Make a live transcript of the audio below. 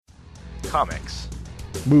Comics.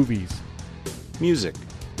 Movies. Music.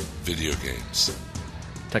 Video games.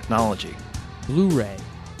 Technology. Blu-ray.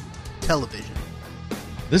 Television.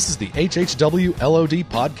 This is the HHW LOD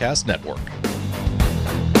Podcast Network.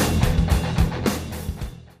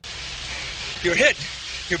 You're hit.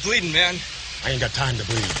 You're bleeding, man. I ain't got time to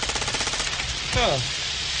bleed. Oh.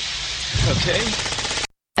 Okay.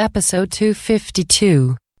 Episode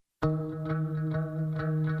 252. The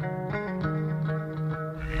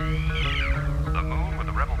moon with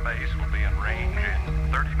the rebel base will be in range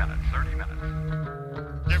in 30 minutes.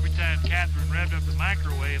 Every time Catherine revved up the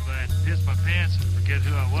microwave, I'd piss my pants and forget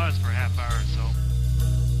who I was for a half hour or so.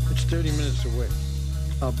 It's 30 minutes away.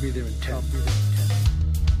 I'll be there in 10.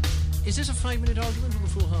 Is this a 5-minute argument or a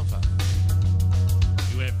full half hour?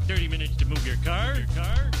 You have 30 minutes to move your car.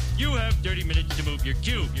 You have 30 minutes to move your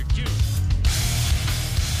cube.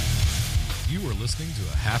 You are listening to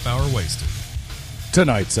a half hour wasted.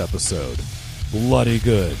 Tonight's episode, Bloody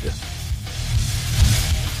Good.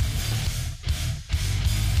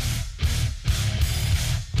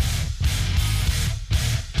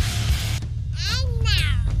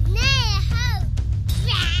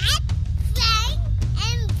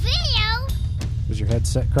 Is your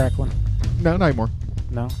headset crackling? No, not anymore.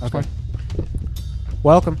 No? It's Okay. fine.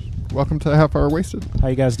 Welcome. Welcome to Half Hour Wasted. How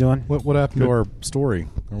you guys doing? What happened to our story?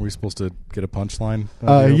 Are we supposed to get a punchline?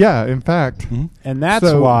 Yeah, in fact. And that's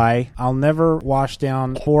why I'll never wash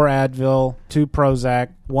down 4 Advil, 2 Prozac,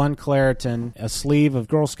 1 Claritin, a sleeve of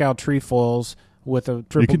Girl Scout trefoils with a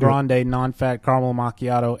triple grande non-fat caramel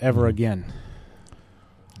macchiato ever again.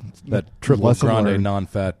 That triple Lesson grande learned.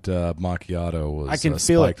 non-fat macchiato was I can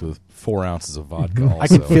feel spiked it. with 4 ounces of vodka. Also. I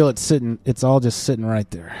can feel it sitting. It's all just sitting right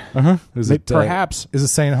there. Is it Perhaps. Is it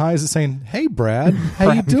saying hi? Is it saying, "Hey, Brad,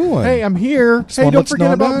 how you doing? Hey, I'm here. Just Hey, wanna don't let you forget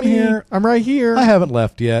know I'm about down me. here. I'm right here. I haven't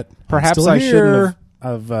left yet. Perhaps I'm still I here. shouldn't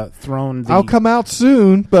have thrown the... I'll come out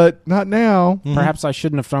soon, but not now. Perhaps I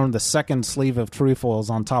shouldn't have thrown the second sleeve of trefoils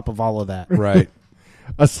on top of all of that. Right.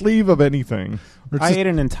 A sleeve of anything. I ate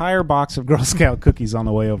an entire box of Girl Scout cookies on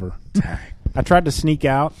the way over. I tried to sneak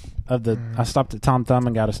out of the... I stopped at Tom Thumb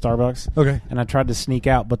and got a Starbucks. Okay. And I tried to sneak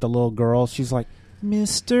out, but the little girl, she's like,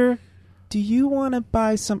 "Mister, do you want to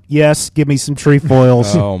buy some..." Yes, give me some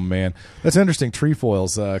trefoils. Oh, man. That's interesting,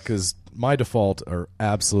 trefoils, because my default are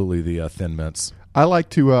absolutely the Thin Mints. I like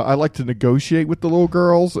to negotiate with the little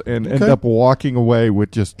girls and end up walking away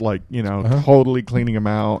with just totally cleaning them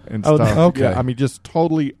out and stuff. Okay. Yeah, I mean, just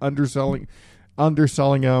totally underselling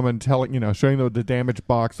them and showing them the damaged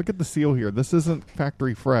box. Look at the seal here. This isn't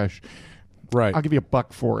factory fresh. Right. I'll give you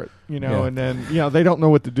 $1 for it. Yeah. And then they don't know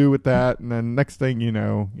what to do with that. And then next thing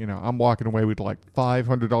I'm walking away with like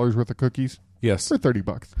 $500 worth of cookies. Yes. For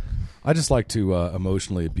 $30. I just like to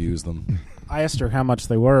emotionally abuse them. I asked her how much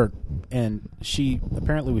they were, and she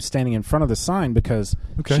apparently was standing in front of the sign because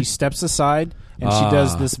she steps aside and she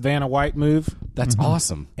does this Vanna White move. That's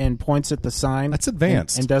awesome. And points at the sign. That's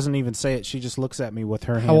advanced. And doesn't even say it. She just looks at me with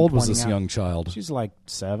her hand. How old was pointing this out. young child? She's like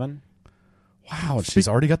 7. Wow, she's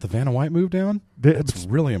already got the Vanna White move down? That's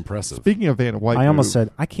really impressive. Speaking of Vanna White I almost said,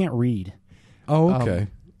 I can't read. Oh, okay.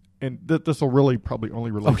 And this will really probably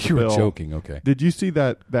only relate to you were Bill. joking, okay. Did you see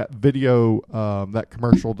that video, that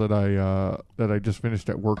commercial that I just finished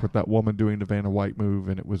at work with that woman doing the Vanna White move,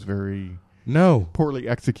 and it was very poorly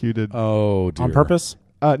executed. Oh, dear. On purpose?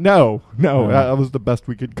 No. That was the best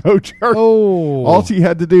we could coach her. Oh. All she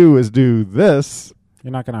had to do is do this.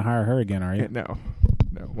 You're not going to hire her again, are you? No,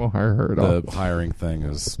 won't hire her at all. The hiring thing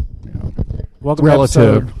is Welcome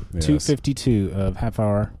relative. to episode 252 of Half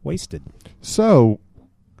Hour Wasted. So,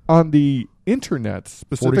 on the internet,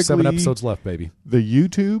 specifically 47 episodes left, baby. The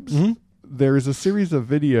YouTubes, there's a series of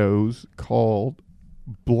videos called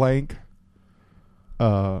blank,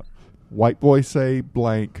 white boy say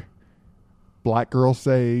blank, black girl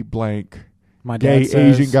say blank, My gay dad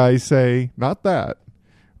says, Asian guy say, not that,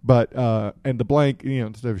 but, and the blank,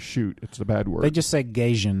 instead of shoot, it's the bad word. They just say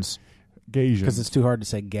Gaysians. Gaysians. Because it's too hard to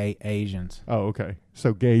say gay Asians. Oh, okay.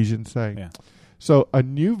 So Gaysians say. Yeah. So a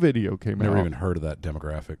new video came out. Never even heard of that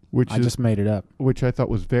demographic. I just made it up. Which I thought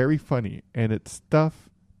was very funny. And it's stuff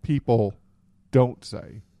people don't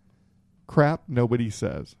say. Crap nobody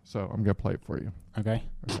says. So I'm going to play it for you. Okay.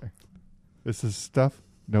 This is stuff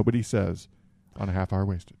nobody says on a Half Hour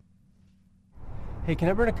Wasted. Hey, can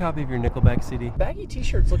I burn a copy of your Nickelback CD? Baggy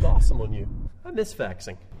t-shirts look awesome on you. I miss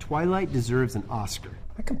faxing. Twilight deserves an Oscar.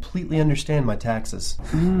 I completely understand my taxes.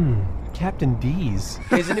 Captain D's.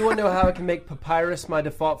 Hey, does anyone know how I can make Papyrus my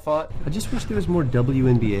default font? I just wish there was more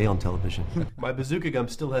WNBA on television. My bazooka gum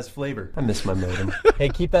still has flavor. I miss my modem. Hey,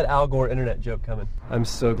 keep that Al Gore internet joke coming. I'm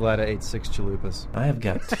so glad I ate 6 chalupas. I have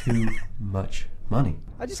got too much Money.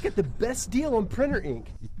 I just got the best deal on printer ink.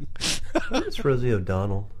 It's Rosie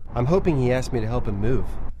O'Donnell. I'm hoping he asked me to help him move.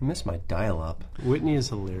 I miss my dial-up. Whitney is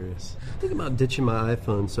hilarious. Think about ditching my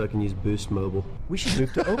iPhone so I can use Boost Mobile. We should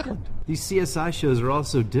move to Oakland. These CSI shows are all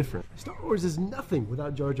so different. Star Wars is nothing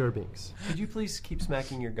without Jar Jar Binks. Could you please keep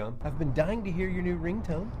smacking your gum? I've been dying to hear your new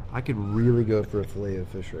ringtone. I could really go for a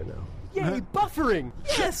Filet-O-Fish right now. Yay, buffering!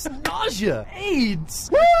 Yes, nausea! AIDS!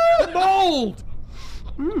 Woo! Mold!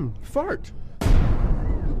 Fart.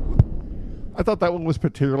 I thought that one was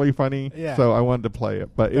particularly funny, Yeah. so I wanted to play it.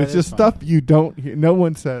 But That it's just is stuff you don't hear. No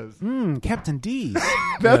one says. Captain D's.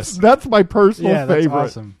 That's my personal Yeah, that's favorite.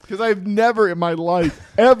 awesome. Because I've never in my life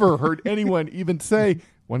ever heard anyone even say,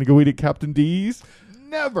 "Want to go eat at Captain D's?"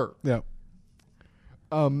 Never. Yep.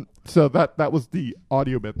 So that was the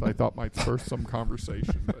audio bit that I thought might spur some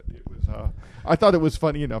conversation. But it was. I thought it was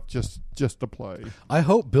funny enough just to play. I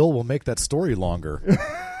hope Bill will make that story longer.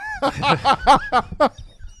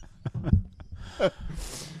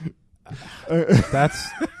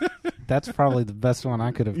 That's probably the best one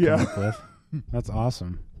I could have come up with. That's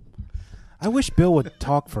awesome. I wish Bill would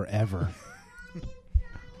talk forever.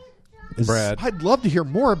 Brad, I'd love to hear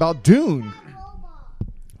more about Dune.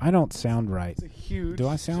 I don't sound right. Huge. Do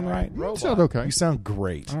I sound right? You sound okay. you sound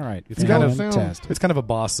great. All right. It's kind of test. It's kind of a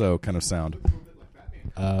basso kind of sound.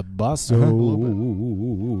 Basso.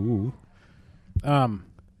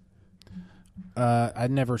 I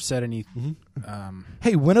never said any.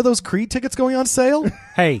 Hey, when are those Creed tickets going on sale?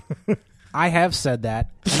 Hey, I have said that,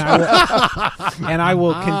 and I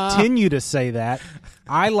will continue to say that.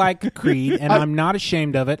 I like Creed, and I'm not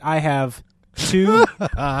ashamed of it. I have two,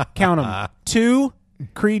 count them, 2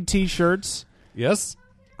 Creed T-shirts. Yes,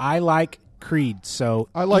 I like Creed, so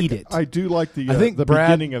I like eat it. I do like the. I think the Brad,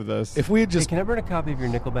 beginning of this. If we had just Hey, can I burn a copy of your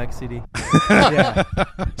Nickelback CD? Yeah.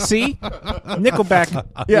 See, Nickelback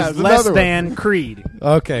is less another than Creed.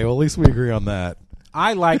 okay, well at least we agree on that.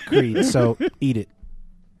 I like Creed, so eat it.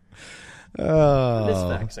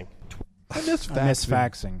 Misfaxing. I miss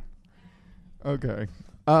Misfaxing. Okay.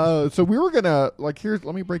 So we were gonna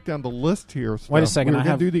let me break down the list here. Wait a second, We were I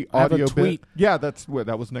gonna have- do the I have a audio tweet. bit. Yeah, that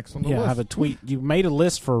was next on the Yeah, list. I have a tweet. You made a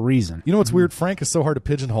list for a reason. You know what's weird? Frank is so hard to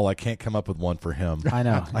pigeonhole. I can't come up with one for him. I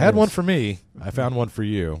know. I had one for me. I found one for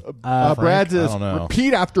you. Brad says, I don't know.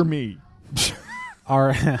 "Repeat after me."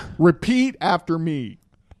 Our Repeat after me.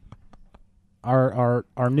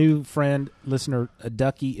 our new friend listener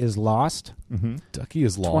Ducky is lost. Ducky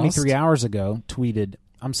is lost. 23 hours ago, tweeted,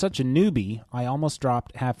 "I'm such a newbie. I almost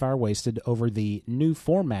dropped Half Hour Wasted over the new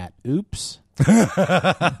format. Oops."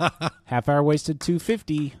 Half Hour Wasted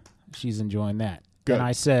 250. She's enjoying that. Good. And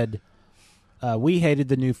I said, "We hated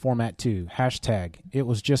the new format too. Hashtag it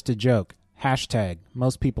was just a joke. Hashtag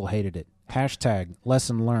most people hated it. Hashtag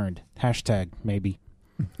lesson learned. Hashtag maybe."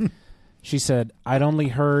 She said, "I'd only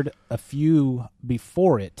heard a few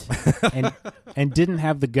before it and didn't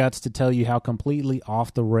have the guts to tell you how completely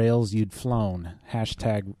off the rails you'd flown.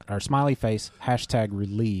 Hashtag," or smiley face, hashtag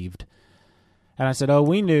relieved. And I said, "Oh,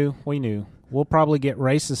 we knew. We'll probably get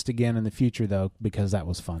racist again in the future, though, because that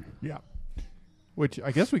was fun." Yeah. Which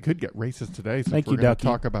I guess we could get racist today. Since Thank we're you, gonna Ducky.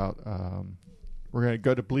 talk about. We're going to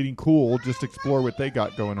go to Bleeding Cool, just explore what they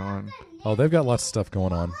got going on. Oh, they've got lots of stuff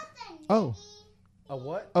going on. Oh. A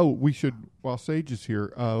what? Oh, we should, while Sage is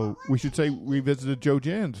here, we should say we visited Joe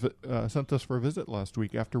Jans, sent us for a visit last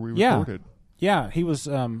week after we recorded. Yeah, he was...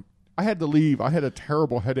 I had to leave. I had a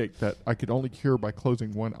terrible headache that I could only cure by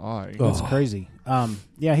closing one eye. That's crazy.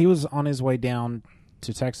 Yeah, he was on his way down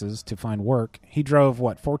to Texas to find work. He drove,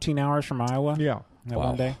 14 hours from Iowa? Yeah. That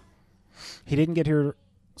one day? He didn't get here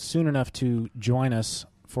soon enough to join us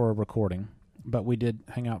for a recording, but we did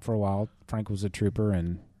hang out for a while. Frank was a trooper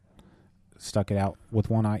and stuck it out with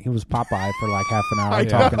one eye. He was Popeye for like half an hour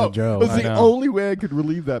talking to Joe. It was the only way I could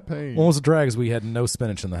relieve that pain. What was the drag is we had no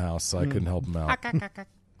spinach in the house, so I couldn't help him out.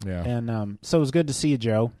 Yeah. And so it was good to see you,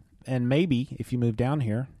 Joe. And maybe if you move down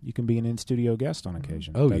here, you can be an in-studio guest on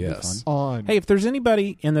occasion. Oh, That'd be yes. fun. Hey, if there's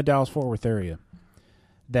anybody in the Dallas-Fort Worth area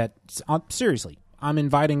that, seriously, I'm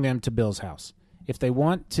inviting them to Bill's house. If they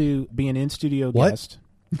want to be an in-studio guest,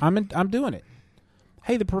 I'm doing it.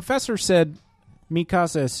 Hey, the professor said, "Mi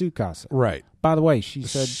casa es su casa." Right. By the way, she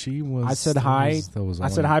said, she was. I said hi. I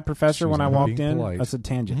said hi, professor, when I walked in. Polite. I said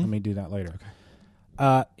tangent. Let me do that later.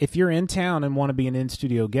 Okay. If you're in town and want to be an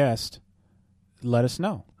in-studio guest, let us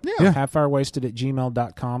know. Yeah.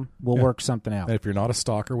 halfhourwasted@gmail.com. We'll work something out. And if you're not a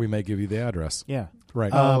stalker, we may give you the address. Yeah.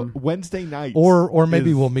 Right. Wednesday night. Or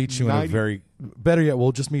maybe we'll meet you in a very... Better yet,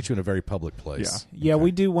 we'll just meet you in a very public place. Yeah,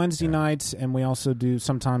 we do Wednesday nights, and we also do...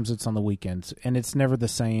 Sometimes it's on the weekends, and it's never the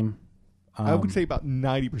same. I would say about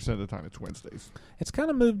 90% of the time it's Wednesdays. It's kind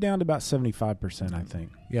of moved down to about 75%, I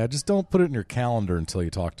think. Yeah, just don't put it in your calendar until you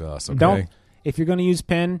talk to us, okay? If you're going to use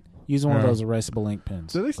pen, use one of those erasable ink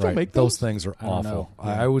pens. Do they still make those? Those things are awful.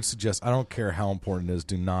 I would suggest, I don't care how important it is,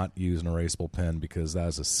 do not use an erasable pen because that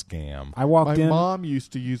is a scam. My mom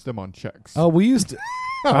used to use them on checks. Oh, we used to...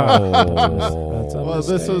 Well,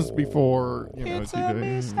 this was before, was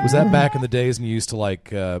that back in the days when you used to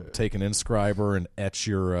take an inscriber and etch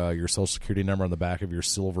your Social Security number on the back of your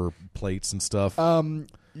silver plates and stuff?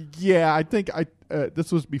 Yeah, I think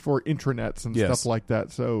this was before intranets and stuff like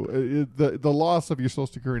that. So the loss of your Social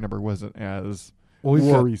Security number wasn't as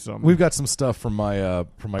worrisome. We've got some stuff from my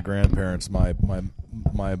grandparents, my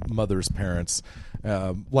mother's parents.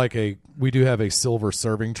 We do have a silver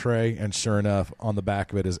serving tray, and sure enough, on the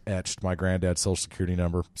back of it is etched my granddad's Social Security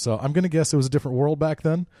number. So I'm going to guess it was a different world back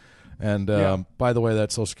then. And by the way,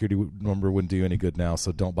 that Social Security number wouldn't do you any good now,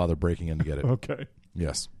 so don't bother breaking in to get it. Okay.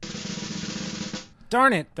 Yes.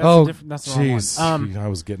 Darn it! That's the wrong one. I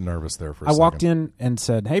was getting nervous there for a second. I walked in and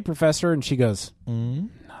said, "Hey, professor," and she goes,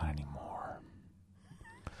 "Not anymore."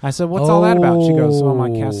 I said, "What's all that about?" She goes,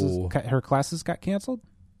 "Oh, her classes got canceled."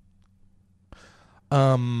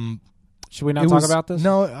 Should we not talk about this?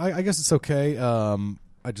 No, I guess it's okay.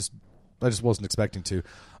 I just wasn't expecting to.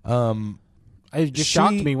 It just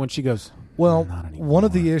shocked me when she goes. Well, one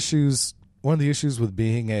of the issues with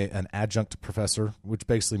being an adjunct professor, which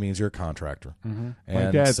basically means you're a contractor. Mm-hmm. And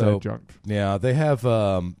my dad's adjunct. Yeah, they have.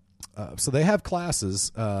 So they have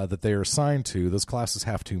classes that they are assigned to. Those classes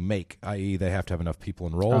have to make, i.e., they have to have enough people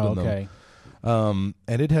enrolled in them.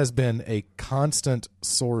 And it has been a constant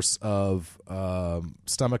source of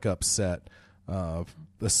stomach upset,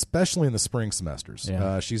 especially in the spring semesters.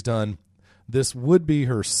 Yeah. She's done. This would be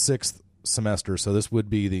her 6th semester, so this would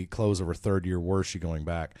be the close of her 3rd year. Were she going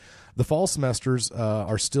back? The fall semesters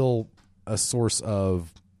are still a source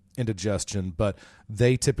of indigestion, but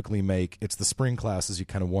they typically make. It's the spring classes you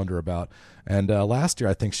kind of wonder about. And last year,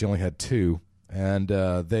 I think she only had 2, and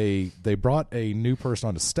they brought a new person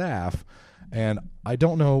onto staff. And I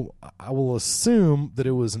don't know, I will assume that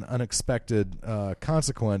it was an unexpected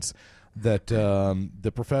consequence that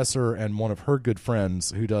the professor and one of her good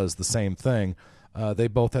friends who does the same thing, they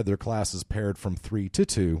both had their classes paired from 3 to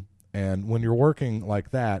 2. And when you're working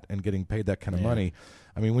like that and getting paid that kind of money,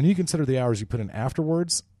 I mean, when you consider the hours you put in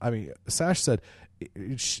afterwards, I mean, Sash said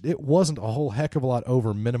it wasn't a whole heck of a lot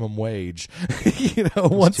over minimum wage.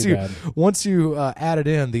 Once you added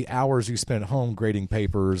in the hours you spent at home grading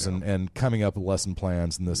papers and coming up with lesson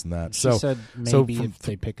plans and this and that. She said maybe if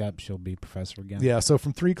they pick up, she'll be professor again. Yeah, so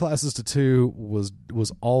from 3 classes to 2 was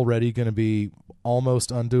already going to be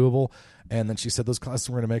almost undoable. And then she said those classes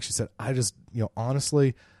we're going to make. She said,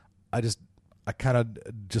 honestly, I kind of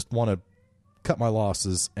just want to cut my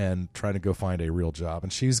losses and try to go find a real job.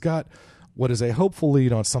 And she's got what is a hopeful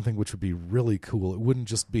lead on something which would be really cool. It wouldn't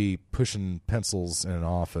just be pushing pencils in an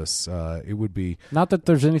office. It would be... Not that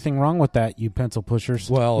there's anything wrong with that, you pencil pushers.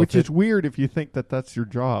 Well, which is weird if you think that that's your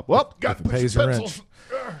job. Well, got to pays your rent.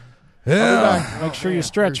 Yeah. Make sure you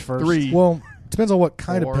stretch first. 3. Well, it depends on what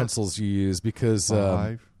kind of pencils you use because...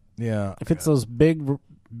 5. Yeah. If it's those big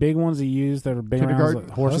ones you use that are big around like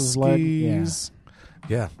horse's leg.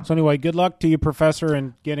 Yeah. So anyway, good luck to you, professor,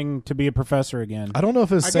 in getting to be a professor again. I don't know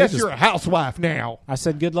if it's... I guess you're a housewife now. I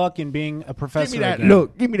said good luck in being a professor again.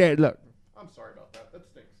 Give me that look. I'm sorry about that. That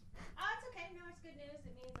stinks. Oh, it's okay. No, it's good news.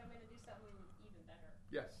 It means I'm going to do something even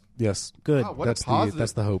better. Yes. Good. Wow,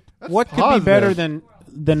 that's the hope. What could be better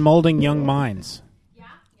than molding young minds?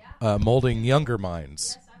 Yeah. Molding younger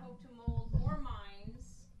minds. Yes, I hope to mold more minds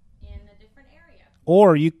in a different area.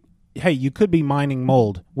 Or you could be mining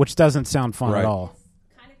mold, which doesn't sound fun at all.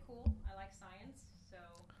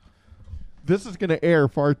 This is going to air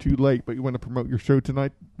far too late, but you want to promote your show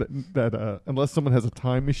tonight? That unless someone has a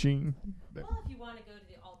time machine. Well, if you want to go to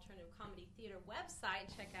the Alternative Comedy Theater website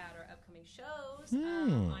and check out our upcoming shows,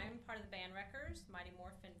 I'm part of the Band Wreckers, Mighty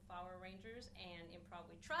Morphin Flower Arrangers, and Improv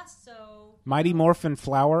We Trust. So Mighty Morphin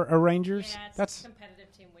Flower Arrangers? Yeah, that's a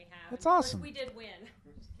competitive team we have. That's awesome. We did win.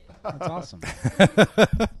 That's awesome.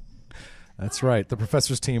 That's right. The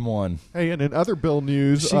professor's team won. Hey, and in other Bill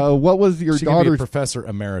news, what was your daughter's... professor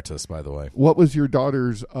emeritus, by the way. What was your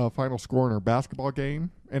daughter's final score in her basketball game?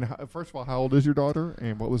 And first of all, how old is your daughter?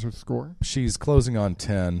 And what was her score? She's closing on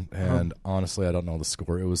 10, and honestly, I don't know the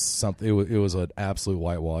score. It was something. It was an absolute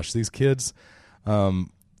whitewash. These kids,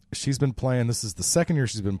 she's been playing. This is the 2nd year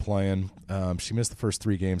she's been playing. She missed the first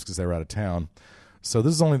 3 games because they were out of town. So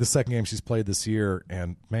this is only the 2nd game she's played this year.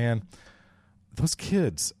 And man, those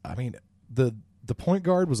kids. I mean. The point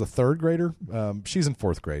guard was a 3rd grader. She's in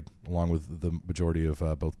 4th grade, along with the majority of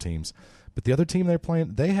both teams. But the other team they're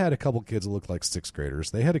playing, they had a couple kids that looked like sixth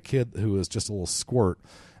graders. They had a kid who was just a little squirt.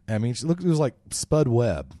 I mean, it was like Spud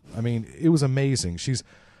Webb. I mean, it was amazing.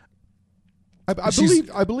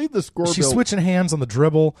 I believe the score. She's switching hands on the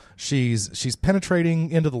dribble. She's penetrating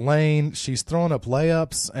into the lane. She's throwing up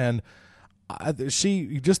layups, and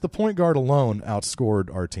just the point guard alone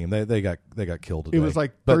outscored our team. They got killed today. It was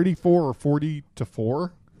like 34 or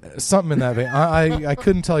 40-4. Something in that vein. I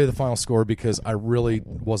couldn't tell you the final score because I really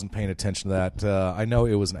wasn't paying attention to that. I know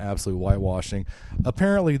it was an absolute whitewashing.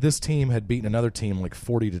 Apparently, this team had beaten another team like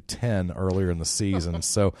 40-10 earlier in the season.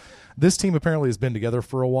 So this team apparently has been together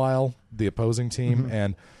for a while, the opposing team,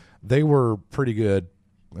 and they were pretty good.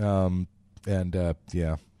 Our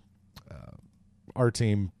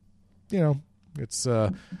team,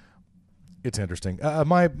 it's interesting.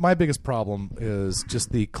 My biggest problem is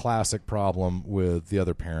just the classic problem with the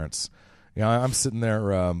other parents. I'm sitting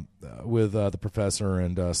there with the professor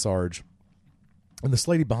and Sarge, and this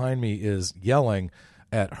lady behind me is yelling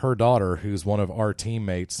at her daughter, who's one of our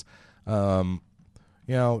teammates. Dribble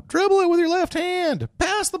it with your left hand.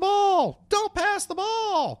 Pass the ball. Don't pass the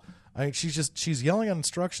ball. I mean, she's yelling out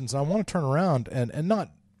instructions. And I want to turn around and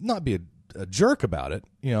not be a jerk about it,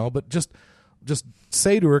 but just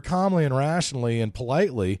say to her calmly and rationally and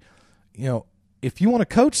politely, if you want to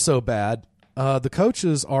coach so bad, the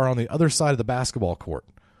coaches are on the other side of the basketball court.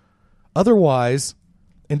 Otherwise,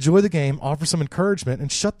 enjoy the game, offer some encouragement,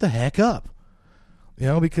 and shut the heck up.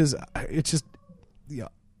 Because it's just,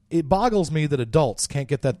 it boggles me that adults can't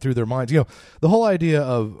get that through their minds. The whole idea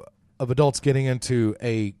of adults getting into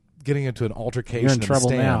an altercation You're in trouble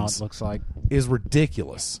the now, stands it looks like, is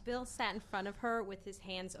ridiculous. Bill sat in front of her with his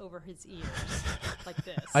hands over his ears like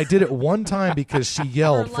this. I did it one time because she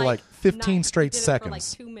yelled for like 15 straight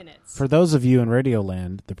seconds. For like 2 minutes. For those of you in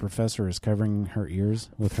Radioland, the professor is covering her ears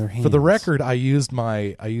with her hands. For the record, I used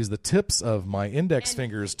the tips of my index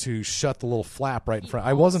fingers to shut the little flap right in front.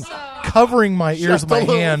 I wasn't covering my ears with my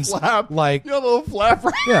hands like a little flap.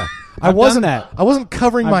 Right? Yeah. I wasn't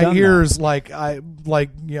covering my ears like I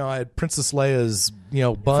had Princess Leia's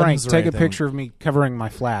buns. Frank, or take anything. a picture of me covering my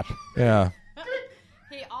flap. Yeah.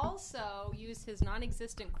 He also used his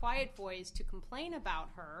non-existent quiet voice to complain about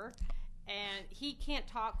her, and he can't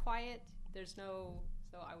talk quiet. So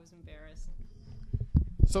I was embarrassed.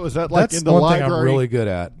 So is that like That's in the one library? thing I'm really good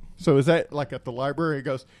at. So is that like at the library? He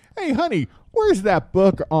goes, "Hey, honey, where's that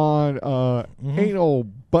book on anal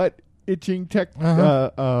butt itching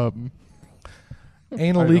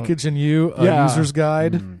anal leakage in you, user's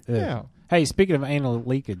guide." Yeah. Hey, speaking of anal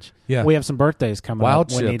leakage, yeah. we have some birthdays coming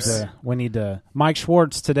Wild up. chips. We need to. Mike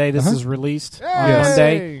Schwartz today. This is released on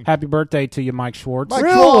Monday. Happy birthday to you, Mike Schwartz!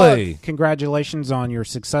 Really? Congratulations on your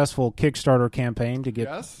successful Kickstarter campaign to get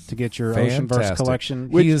your Fantastic. Oceanverse collection.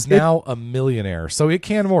 He is now a millionaire, so it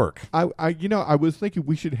can work. I was thinking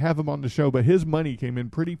we should have him on the show, but his money came in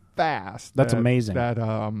pretty fast. That's amazing. That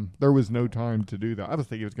there was no time to do that. I was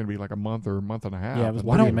thinking it was going to be like a month or a month and a half. Yeah, it was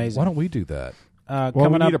why amazing. Why don't we do that? We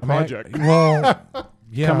need a project.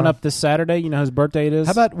 Yeah. Coming up this Saturday, you know whose birthday it is?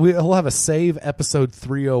 How about we'll have a Save Episode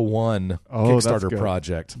 301 Kickstarter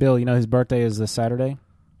project. Bill, you know whose birthday is this Saturday?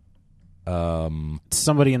 It's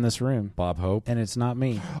somebody in this room. Bob Hope. And it's not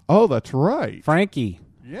me. Oh, that's right. Frankie.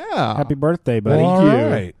 Yeah. Happy birthday, buddy. Thank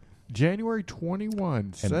you. Right. January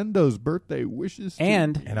 21. Send those birthday wishes to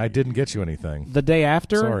And I didn't get you anything. The day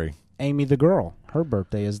after, sorry, Amy the girl. Her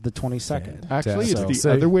birthday is the 22nd. Actually, it's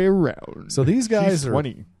the other way around. So these guys She's are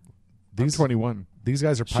 20. These 21. These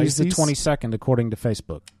guys are Pisces. She's the 22nd, according to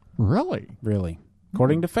Facebook. Really? Really.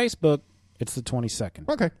 According to Facebook, it's the 22nd.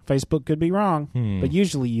 Okay. Facebook could be wrong, but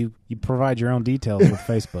usually you provide your own details with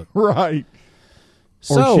Facebook. Right.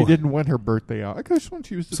 So or she didn't want her birthday out. I guess when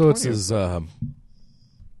she was the 20th. So it's his,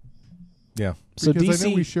 yeah. So because DC, I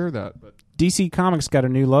know we share that. But DC Comics got a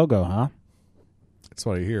new logo, huh? That's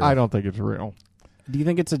what I hear. I don't think it's real. Do you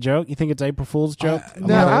think it's a joke? You think it's April Fool's joke?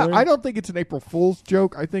 No, I don't think it's an April Fool's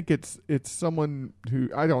joke. I think it's someone who,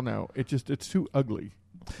 I don't know. It's too ugly.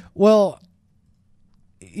 Well,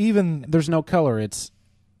 even there's no color.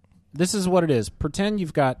 This is what it is. Pretend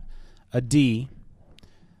you've got a D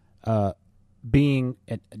being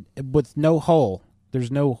with no hole.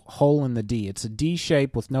 There's no hole in the D. It's a D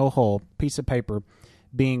shape with no hole, piece of paper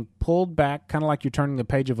being pulled back, kind of like you're turning the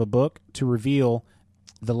page of a book to reveal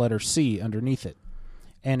the letter C underneath it.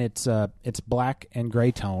 And it's black and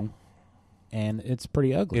gray tone, and it's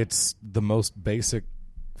pretty ugly. It's the most basic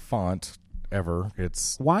font ever.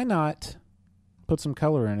 Why not put some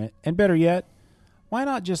color in it? And better yet, why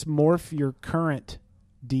not just morph your current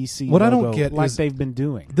DC what logo I don't get like is they've been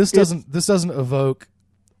doing? This doesn't evoke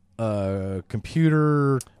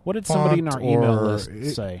computer. What did somebody in our email or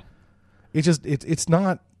list say? it's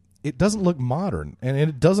not. It doesn't look modern, and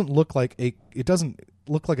it doesn't look like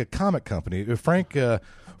a comic company. Frank and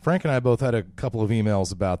I both had a couple of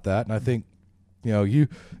emails about that, and I think you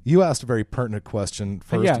asked a very pertinent question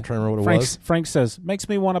first. I'm trying to remember what it was. Frank says makes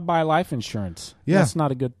me want to buy life insurance. Yeah, that's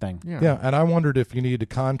not a good thing. Yeah, and I wondered if you needed to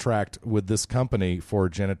contract with this company for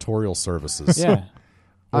janitorial services. Yeah.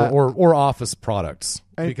 Or office products,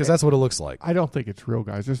 because that's what it looks like. I don't think it's real,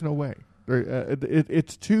 guys. There's no way.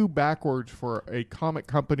 It's too backwards for a comic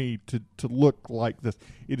company to look like this.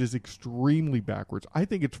 It is extremely backwards. I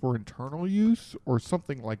think it's for internal use or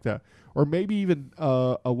something like that, or maybe even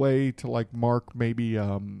a way to like mark maybe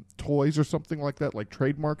toys or something like that, like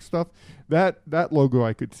trademark stuff. That logo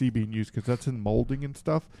I could see being used because that's in molding and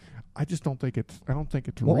stuff. I just don't think it's. I don't think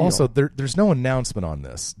it's real. Well, also there's no announcement on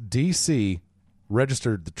this. DC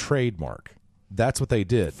registered the trademark. That's what they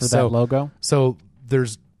did for that logo. So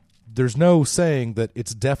there's no saying that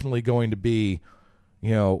it's definitely going to be,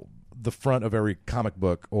 the front of every comic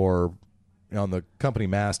book or on the company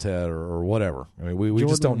masthead or whatever. I mean, we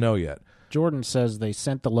just don't know yet. Jordan says they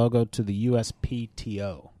sent the logo to the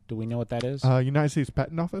USPTO. Do we know what that is? United States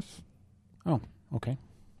Patent Office. Oh, okay.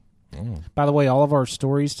 By the way, all of our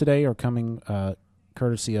stories today are coming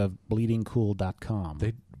courtesy of bleedingcool.com.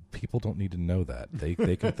 People don't need to know that. They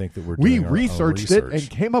can think that we're doing we researched it and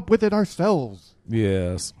came up with it ourselves.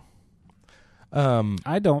 Yes.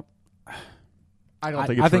 I don't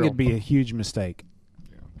think it's real. it'd be a huge mistake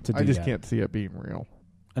to do I just that. can't see it being real.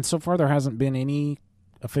 And so far, there hasn't been any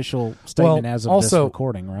official statement as of this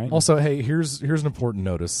recording, right? Also, hey, here's an important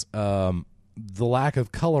notice. The lack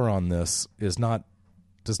of color on this does not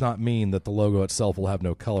mean that the logo itself will have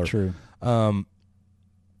no color. True.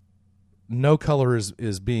 No color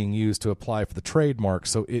is being used to apply for the trademark,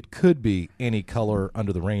 so it could be any color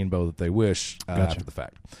under the rainbow that they wish after the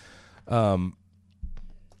fact.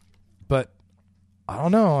 But I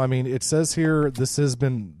don't know. I mean, it says here this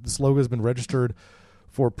logo has been registered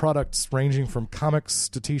for products ranging from comics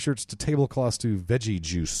to T-shirts to tablecloths to veggie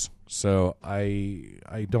juice. So I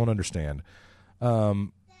don't understand. Daddy, I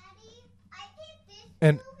think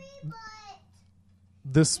and movie,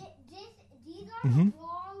 this these are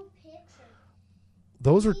wrong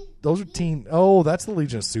pictures. Those are teen. Oh, that's the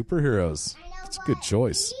Legion of Superheroes. I know, that's a good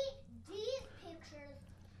choice. These pictures,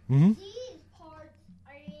 these parts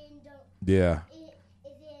are in the. Yeah. Is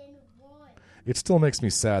in one. It still makes me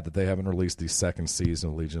sad that they haven't released the second season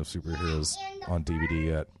of Legion of Superheroes on DVD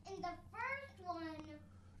yet. In the first one,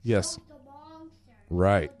 yes. the monster.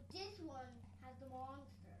 Right. But this one has the monster.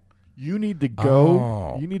 You need to go.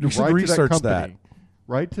 Oh, you need to you should write research to that company. that.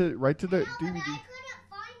 Write to the But DVD. I couldn't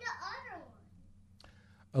find the other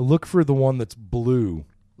one. Look for the one that's blue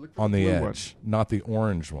on the blue edge, not the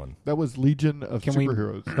orange one. That was Legion of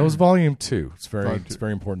Superheroes. That was Volume 2. It's a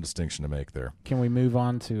very important distinction to make there. Can we move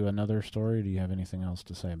on to another story? Do you have anything else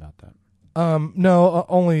to say about that? No,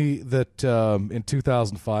 only that in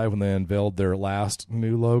 2005 when they unveiled their last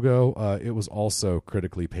new logo, it was also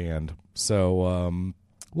critically panned. So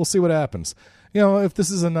we'll see what happens. If this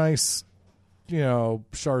is a nice,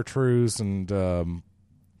 chartreuse and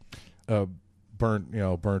burnt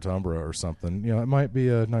umbre or something, it might be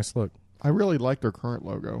a nice look. I really like their current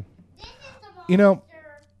logo.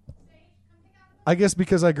 I guess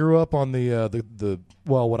because I grew up on the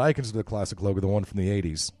what I consider the classic logo, the one from the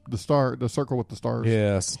 80s. The circle with the stars.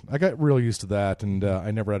 Yes. I got real used to that, and I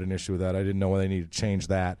never had an issue with that. I didn't know why they needed to change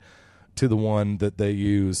that to the one that they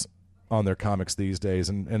use on their comics these days,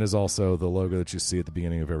 and is also the logo that you see at the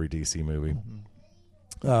beginning of every DC movie.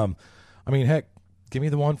 I mean, heck, give me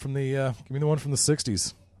the one from the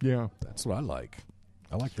 60s. Yeah. That's what I like.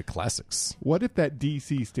 I like the classics. What if that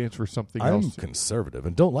DC stands for something I'm else? conservative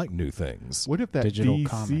and don't like new things. What if that Digital DC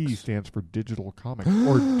comics. stands for digital comics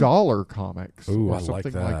or dollar comics Ooh, or I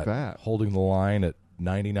something like that? Holding the line at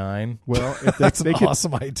 99. Well, if that's they an could,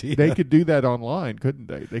 awesome idea. They could do that online, couldn't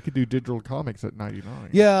they? They could do digital comics at 99.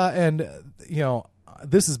 Yeah, and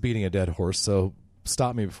this is beating a dead horse, so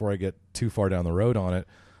stop me before I get too far down the road on it.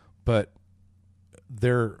 But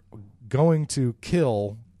they're going to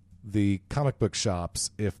kill the comic book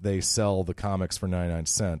shops if they sell the comics for 99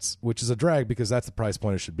 cents, which is a drag because that's the price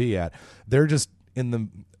point it should be at. They've just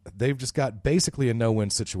got basically a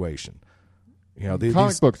no-win situation.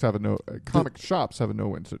 Comic shops have a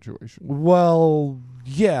no-win situation. Well,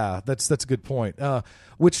 yeah, that's a good point.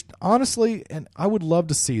 Which honestly, and I would love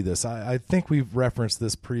to see this. I think we've referenced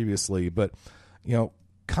this previously, but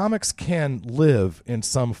comics can live in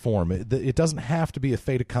some form. It doesn't have to be a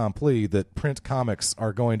fait accompli that print comics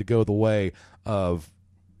are going to go the way of,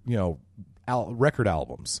 record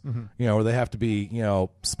albums. Or they have to be,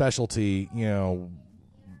 specialty,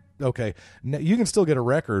 okay, you can still get a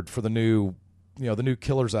record for the new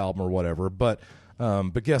Killers album or whatever, but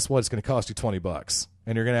guess what? It's going to cost you $20,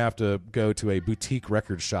 and you're going to have to go to a boutique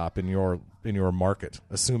record shop in your market,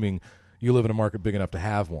 assuming you live in a market big enough to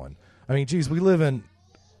have one. I mean, geez, we live in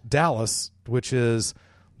Dallas, which is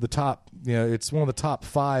the top, it's one of the top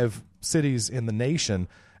 5 cities in the nation,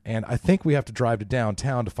 and I think we have to drive to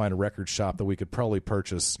downtown to find a record shop that we could probably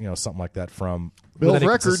purchase, something like that from. Bill's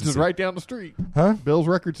Records is right down the street. Huh? Bill's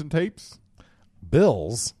Records and Tapes.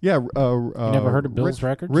 Bill's? Yeah. You never heard of Bill's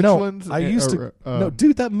Records? Richlands? No, I used to. No,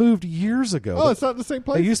 dude, that moved years ago. Oh, it's not the same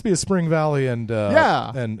place? It used to be a Spring Valley and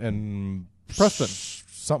and Preston.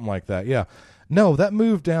 Something like that, yeah. No, that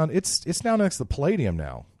moved down. It's now next to the Palladium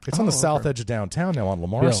now. It's on the south edge of downtown now on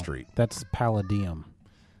Lamar Street. That's Palladium.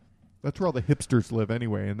 That's where all the hipsters live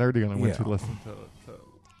anyway, and they're the only ones who listen to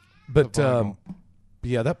But,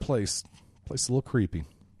 yeah, that place is a little creepy.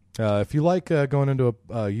 If you like going into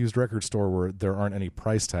a used record store where there aren't any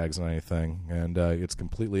price tags on anything, and it's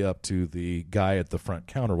completely up to the guy at the front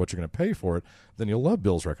counter what you're going to pay for it, then you'll love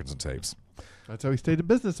Bill's Records and Tapes. That's how he stayed in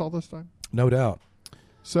business all this time. No doubt.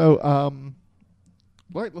 So,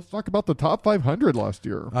 right, let's talk about the top 500 last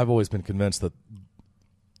year. I've always been convinced that...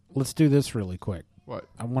 Let's do this really quick. What?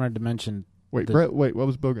 I wanted to mention... Wait, Brett, what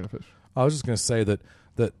was Bill going to fish? I was just going to say that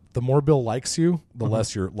the more Bill likes you, the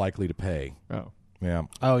less you're likely to pay. Oh. Yeah.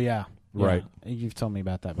 Oh, yeah. Right. You've told me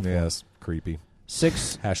about that before. Yes, creepy.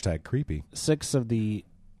 6 hashtag creepy. 6 of the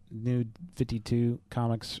new 52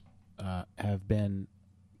 comics have been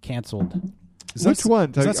canceled. Which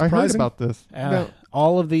ones? I heard about this. No.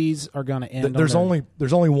 All of these are going to end. There's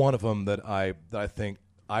only one of them that I think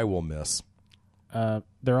I will miss.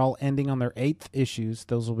 They're all ending on their 8th issues.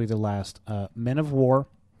 Those will be the last. Men of War,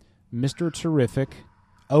 Mr. Terrific,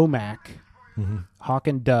 OMAC, Hawk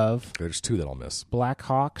and Dove. There's 2 that I'll miss. Black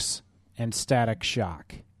Hawks and Static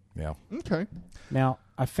Shock. Yeah. Okay. Now,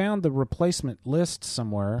 I found the replacement list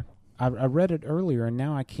somewhere. I read it earlier, and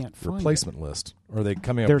now I can't find replacement list. Are they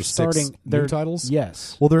coming up they're with starting, 6 new titles?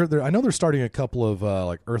 Yes. Well, they're I know they're starting a couple of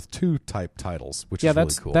like Earth 2 type titles, which is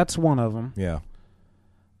really cool. That's one of them. Yeah.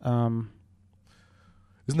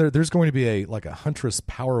 Isn't there's going to be a Huntress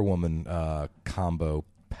Power Woman combo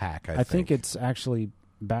pack, I think it's actually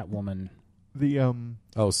Batwoman. The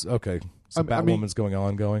Oh, okay. So Batwoman's going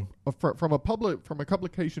ongoing? From a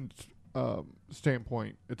publication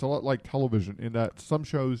standpoint, it's a lot like television in that some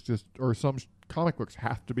shows some comic books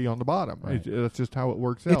have to be on the bottom. Right. That's just how it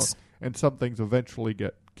works out. And some things eventually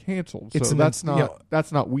get canceled. So that's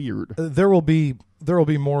not weird. There will be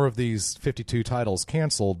more of these 52 titles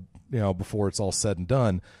canceled, before it's all said and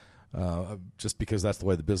done, just because that's the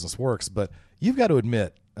way the business works. But you've got to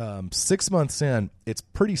admit, 6 months in, it's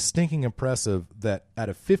pretty stinking impressive that out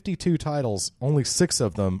of 52 titles, only 6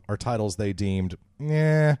 of them are titles they deemed,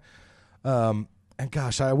 and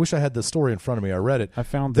gosh, I wish I had the story in front of me. I read it. I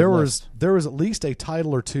found there was at least a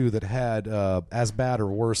title or 2 that had as bad or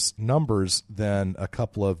worse numbers than a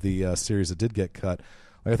couple of the series that did get cut.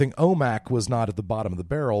 I think OMAC was not at the bottom of the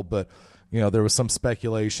barrel, but there was some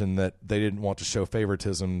speculation that they didn't want to show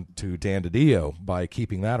favoritism to Dan DiDio by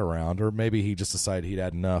keeping that around, or maybe he just decided he'd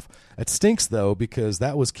had enough. It stinks though, because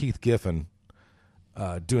that was Keith Giffen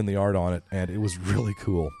doing the art on it, and it was really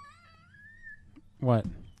cool. What?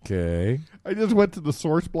 Okay. I just went to the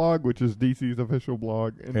Source blog, which is DC's official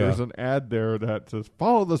blog, and there's an ad there that says,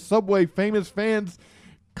 follow the Subway Famous Fans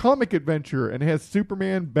comic adventure, and it has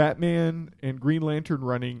Superman, Batman, and Green Lantern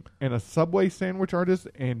running, and a Subway sandwich artist,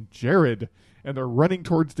 and Jared, and they're running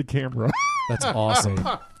towards the camera. That's awesome.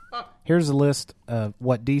 Here's a list of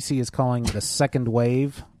what DC is calling the second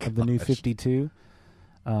wave of the new 52.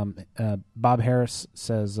 Bob Harris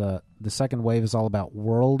says the second wave is all about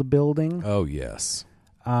world building. Oh, yes.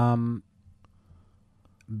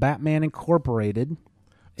 Batman Incorporated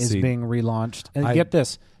is being relaunched. And get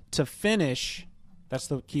this, to finish, that's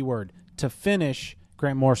the key word, to finish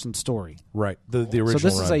Grant Morrison's story. Right, the original. So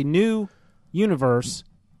this is a new universe,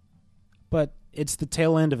 but it's the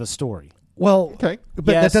tail end of a story. Well, okay.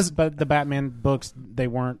 But but the Batman books, they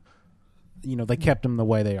weren't, they kept them the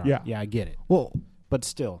way they are. Yeah, I get it. Well, but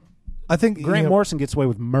still, I think Grant Morrison gets away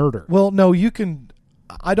with murder. Well, no, you can.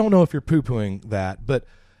 I don't know if you're poo-pooing that, but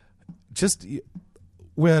just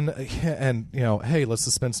when hey, let's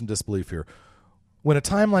suspend some disbelief here. When a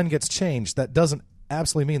timeline gets changed, that doesn't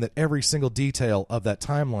absolutely mean that every single detail of that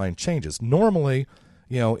timeline changes. Normally,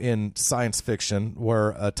 in science fiction, where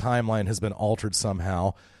a timeline has been altered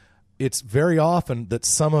somehow, it's very often that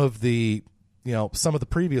some of the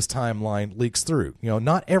previous timeline leaks through.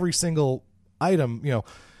 Not every single item.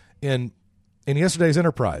 In yesterday's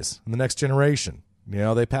Enterprise, in the Next Generation, You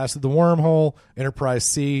know, they passed through the wormhole. Enterprise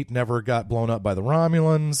C never got blown up by the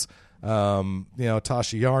Romulans. You know,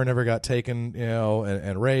 Tasha Yar never got taken, you know,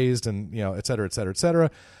 and raised, and, you know, et cetera, et cetera, et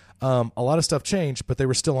cetera. A lot of stuff changed, but they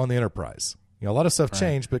were still on the Enterprise. You know, a lot of stuff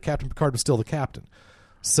changed, but Captain Picard was still the captain.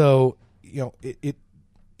 So, you know,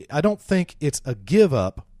 I don't think it's a give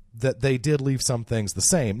up that they did leave some things the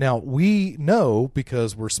same. Now, we know,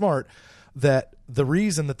 because we're smart, that the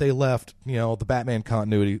reason that they left, you know, the Batman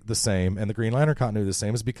continuity the same and the Green Lantern continuity the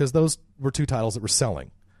same is because those were two titles that were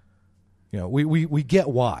selling. You know, we get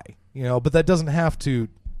why, you know, but that doesn't have to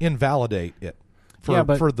invalidate it for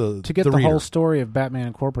the to get the reader. whole story of Batman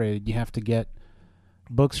Incorporated, you have to get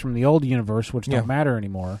books from the old universe, which don't matter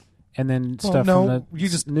anymore, and then stuff from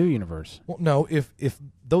the new universe. Well, no, if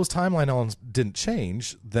those timeline elements didn't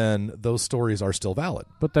change, then those stories are still valid.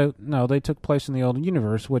 But they took place in the old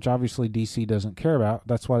universe, which obviously DC doesn't care about.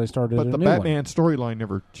 That's why they started a new one. But the Batman storyline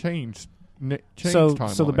never changed. So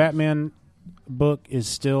the Batman book is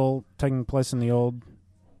still taking place in the old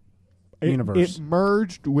universe. It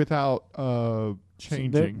merged without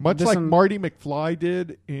changing, much like Marty McFly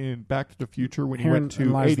did in Back to the Future when he went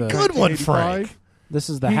to 80. Good one, Frank. This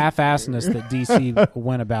is the half-assedness that DC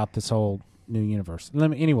went about this whole new universe.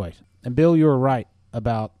 Anyway, and Bill, you were right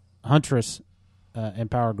about Huntress and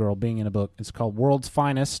Power Girl being in a book. It's called World's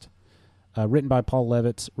Finest, written by Paul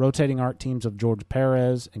Levitz, rotating art teams of George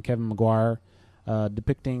Perez and Kevin Maguire,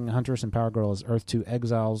 depicting Huntress and Power Girl as Earth 2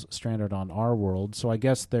 exiles stranded on our world. So I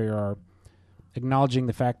guess they are acknowledging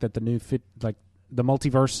the fact that the the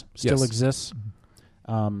multiverse still exists.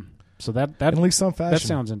 So that in at least some fashion. That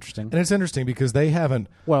sounds interesting. And it's interesting because they haven't.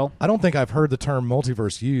 Well, I don't think I've heard the term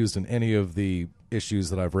multiverse used in any of the issues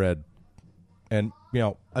that I've read. And, you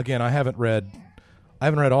know, again, I haven't read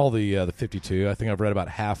all the 52. I think I've read about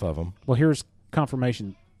half of them. Well, here's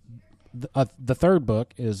confirmation. The third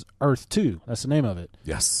book is Earth 2. That's the name of it.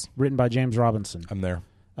 Yes. Written by James Robinson. I'm there.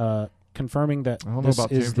 Confirming that I don't know about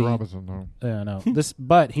James Robinson, though. No.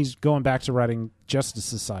 But he's going back to writing Justice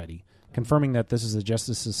Society. Confirming that this is a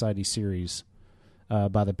Justice Society series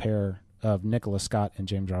by the pair of Nicholas Scott and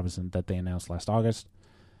James Robinson that they announced last August.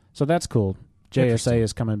 So that's cool. JSA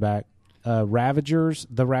is coming back. The Ravagers,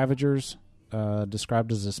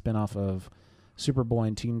 described as a spinoff of Superboy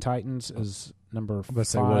and Teen Titans, is number 5.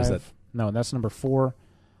 What is that? No, that's number 4.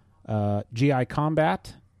 GI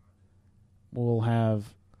Combat will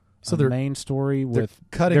have a main story with...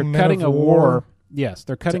 They're cutting a war... Yes,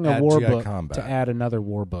 they're cutting a war book Combat. to add another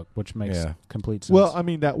war book, which makes complete sense. Well, I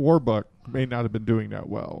mean, that war book may not have been doing that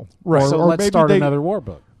well. Right. So let's start another war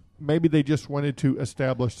book. Maybe they just wanted to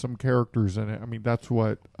establish some characters in it. I mean, that's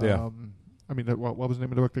what... I mean, what was the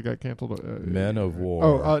name of the book that got canceled? Men of War.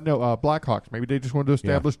 Blackhawks. Maybe they just wanted to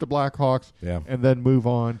establish the Blackhawks and then move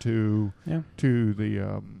on to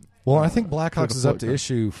the... Well, I think Blackhawks is up to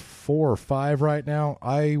issue 4 or 5 right now.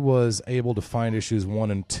 I was able to find issues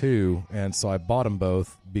 1 and 2, and so I bought them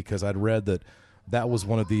both because I'd read that was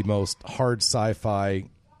one of the most hard sci-fi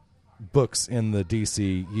books in the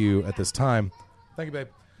DCU at this time. Thank you,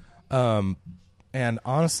 babe. And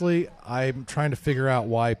honestly, I'm trying to figure out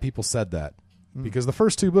why people said that. Because the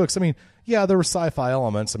first 2 books, I mean, yeah, there were sci-fi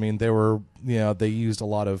elements. I mean, they used a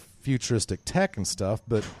lot of futuristic tech and stuff,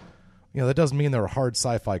 but... You know, that doesn't mean there are hard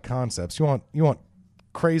sci-fi concepts. You want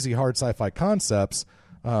crazy hard sci-fi concepts,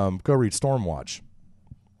 go read Stormwatch.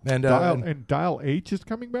 And Dial H is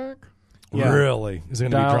coming back? Yeah. Really? Is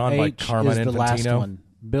it going to be drawn by Carmine Infantino? The last one.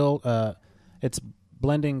 Bill, it's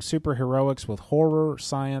blending superheroics with horror,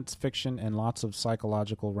 science fiction, and lots of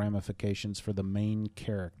psychological ramifications for the main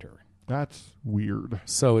character. That's weird.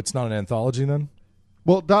 So it's not an anthology then?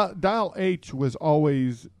 Well, Dial H was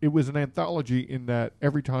always... It was an anthology in that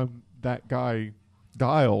every time that guy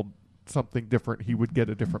dialed something different, he would get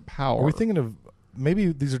a different power. Are we thinking of... Maybe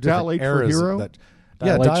these are different Dial H eras. For Hero?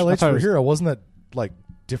 Dial H for Hero. Wasn't that like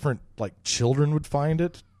different... Like children would find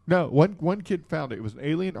it? No, one kid found it. It was an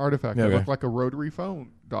alien artifact that looked like a rotary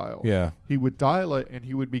phone dial. Yeah. He would dial it, and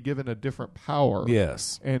he would be given a different power.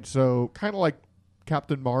 Yes. And so, kind of like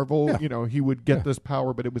Captain Marvel, he would get this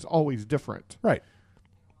power, but it was always different. Right.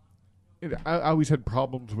 I always had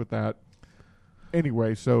problems with that.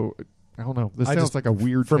 Anyway, so I don't know. This sounds like a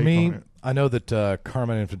weird. For take me, on it. I know that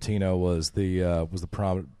Carmine Infantino was the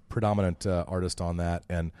predominant artist on that,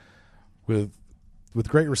 and with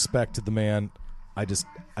great respect to the man, I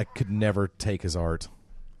could never take his art.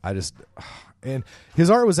 And his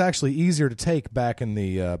art was actually easier to take back in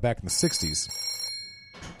the 60s.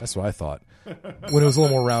 That's what I thought when it was a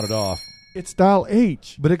little more rounded off. It's Dial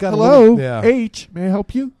H, but it got H. May I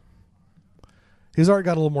help you? His art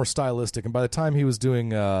got a little more stylistic, and by the time he was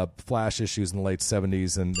doing Flash issues in the late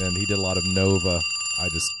 70s, and he did a lot of Nova.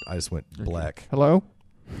 I just went black. Hello?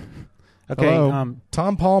 Okay. Hello?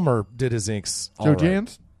 Tom Palmer did his inks. Joe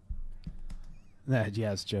Jans?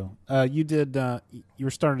 Yes, Joe. You did. You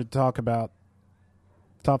were starting to talk about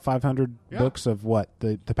top 500 books of what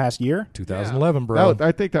the past year, 2011, bro.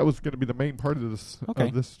 I think that was going to be the main part of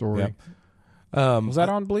this story. Yeah. Was that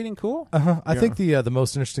on Bleeding Cool? I think the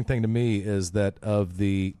most interesting thing to me is that of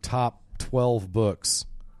the top 12 books,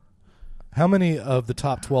 how many of the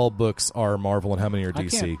top 12 books are Marvel and how many are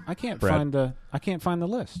DC? I can't Brad? find the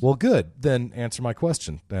list. Well, good. Then answer my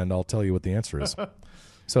question, and I'll tell you what the answer is.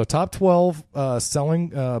 So, top 12 selling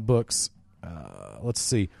books. Let's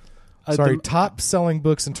see. Top selling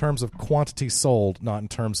books in terms of quantity sold, not in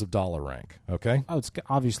terms of dollar rank. Okay. Oh, it's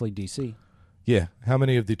obviously DC. Yeah. How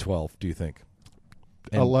many of the 12 do you think?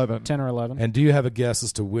 11. 10 or 11. And do you have a guess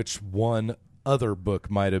as to which one other book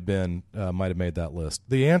might have made that list?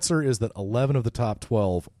 The answer is that 11 of the top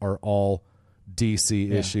 12 are all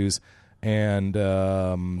DC issues, and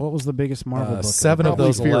what was the biggest Marvel book? 7 of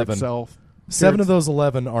those 11. Itself. 7 of those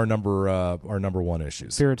 11 are number 1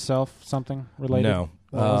 issues. Fear Itself, something related? No.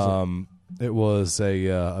 It was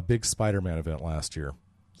a big Spider-Man event last year.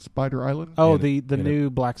 Spider Island? Oh, the new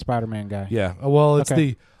Black Spider-Man guy. Yeah. Well, it's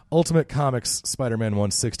the Ultimate Comics Spider-Man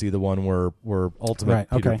 160, the one where Ultimate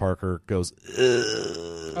Peter Parker goes,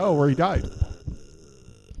 ugh. Oh, where he died.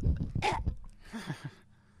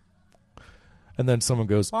 And then someone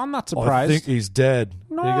goes, well, I'm not oh, surprised. I think he's dead.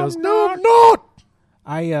 No, and he goes, no, I'm not.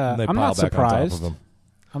 I'm not surprised.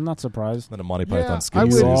 I'm not surprised. Then a Monty Python skit.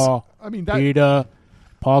 Peter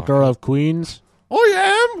Parker of Queens.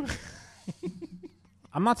 I am.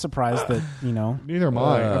 I'm not surprised that, Neither am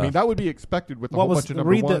I. I mean, that would be expected with a whole bunch of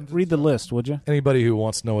number ones. Read the list, would you? Anybody who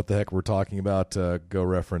wants to know what the heck we're talking about, go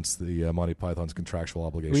reference the Monty Python's Contractual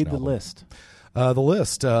Obligation Read the album. list. The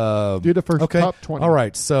list. Do the first top 20. All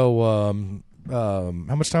right. So how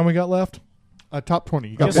much time we got left? Top 20.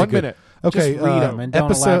 You got 1 minute. Okay. Just read them and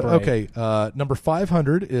don't elaborate. Okay. Number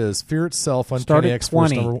 500 is Fear Itself, Uncanny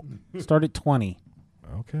X-Force. Start at 20.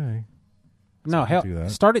 Okay. No, hell,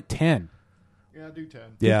 start at 10. Yeah, do 10.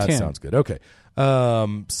 Yeah, that sounds good. Okay.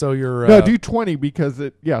 So you're... no, do 20 because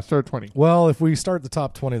start at 20. Well, if we start the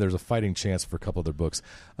top 20, there's a fighting chance for a couple other books.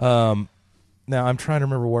 Now, I'm trying to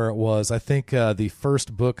remember where it was. I think the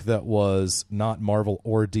first book that was not Marvel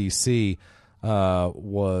or DC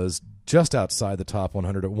was just outside the top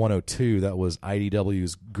 100 at 102. That was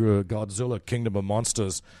IDW's Godzilla Kingdom of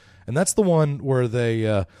Monsters. And that's the one where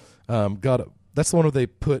they that's the one where they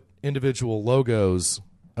put individual logos,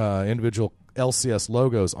 individual LCS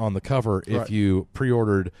logos on the cover if you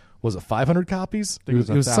pre-ordered, was it 500 copies? I think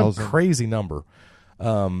it was some crazy number.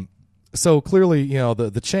 So clearly,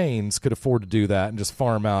 the chains could afford to do that and just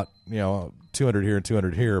farm out, 200 here and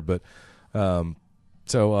 200 here. But I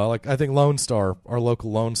think Lone Star, our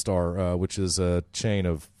local Lone Star, which is a chain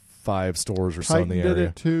of 5 stores or so in the area. Titan did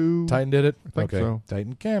it too. Titan did it? I think so.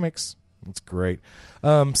 Titan Comics. That's great.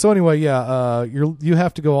 So anyway, you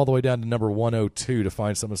have to go all the way down to number 102 to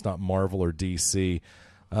find something that's not Marvel or DC.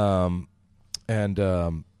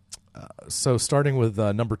 So starting with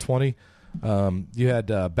number 20, you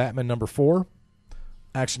had Batman number 4,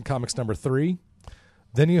 Action Comics number 3.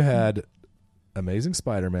 Then you had Amazing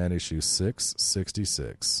Spider-Man issue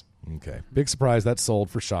 666. Okay. Big surprise. That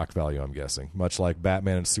sold for shock value, I'm guessing. Much like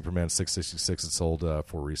Batman and Superman 666 it sold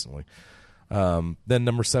for recently. Then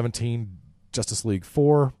number 17, Justice League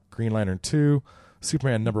 4, Green Lantern 2,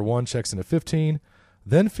 Superman number 1 checks in at 15.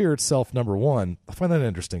 Then Fear Itself number 1. I find that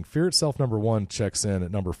interesting. Fear Itself number 1 checks in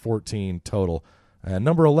at number 14 total. And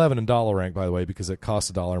number 11 in dollar rank, by the way, because it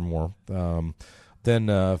costs $1 more. Then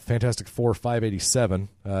Fantastic Four 587,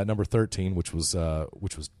 number 13, which was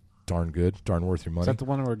darn good, darn worth your money. Is that the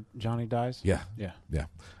one where Johnny dies? Yeah. Yeah.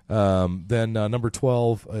 Then number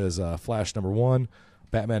 12 is Flash number 1,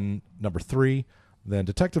 Batman number 3, then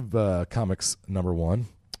Detective Comics number 1,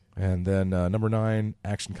 and then number 9,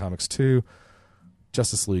 Action Comics 2,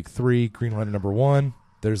 Justice League 3, Green Lantern number 1.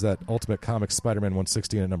 There's that Ultimate Comics Spider-Man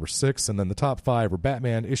 160 at number 6, and then the top 5 are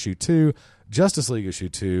Batman issue 2, Justice League issue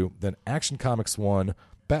 2, then Action Comics 1,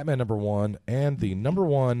 Batman number 1, and the number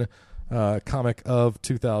 1 comic of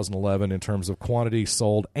 2011 in terms of quantity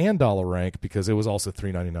sold and dollar rank, because it was also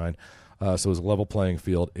 $3.99. So it was a level playing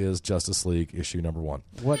field, is Justice League issue number 1.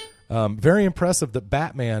 What? Very impressive that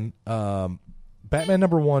Batman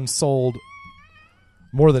number 1 sold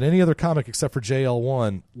more than any other comic except for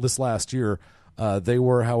JL1 this last year. They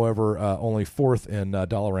were, however, only 4th in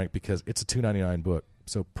dollar rank because it's a $2.99 book.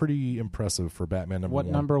 So pretty impressive for Batman number 1.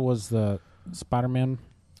 What number was the Spider-Man?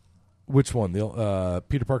 Which one? The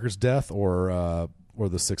Peter Parker's death or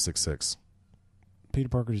the 666? Peter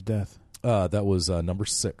Parker's death. That was number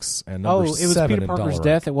 6 and number 7 it was Peter in Parker's dollar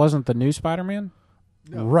death. It wasn't the new Spider-Man.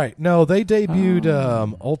 No. Right. No, they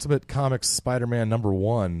debuted Ultimate Comics Spider-Man number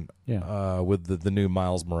 1 with the new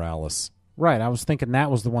Miles Morales. Right. I was thinking that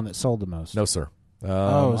was the one that sold the most. No, sir.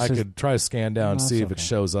 Oh, I could try to scan down and see if it okay.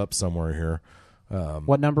 shows up somewhere here.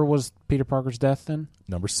 What number was Peter Parker's death then?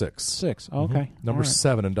 Number 6. 6. Oh, okay. Number All right.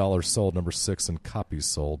 7 in dollars sold. Number 6 in copies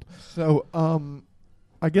sold. So,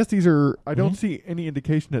 I guess these are. I don't see any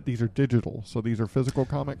indication that these are digital. So these are physical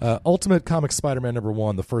comics. Ultimate Comics Spider-Man number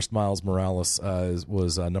 1, the first Miles Morales,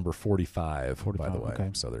 was number 45. By the way, okay.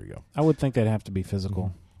 So there you go. I would think they'd have to be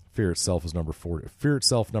physical. Fear Itself was number 40. Fear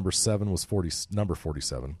Itself number 7 was number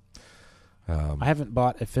 47. I haven't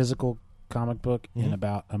bought a physical comic book in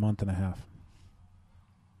about a month and a half.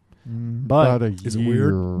 But about a is it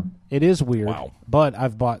year. weird? It is weird. Wow. But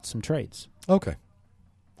I've bought some trades. Okay.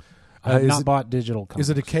 I have not bought digital comics. Is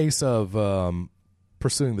it a case of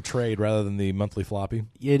pursuing the trade rather than the monthly floppy?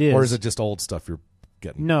 It is. Or is it just old stuff you're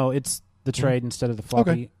getting? No, it's the trade instead of the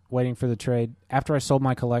floppy. Okay. Waiting for the trade. After I sold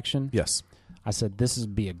my collection, Yes. I said this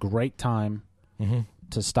would be a great time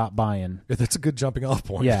to stop buying. That's a good jumping off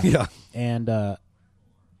point. Yeah. Yeah.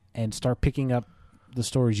 And start picking up the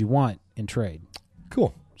stories you want in trade.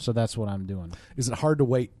 Cool. So that's what I'm doing. Is it hard to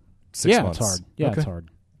wait 6 months? It's hard. Yeah, Okay. it's hard.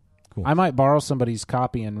 Cool. I might borrow somebody's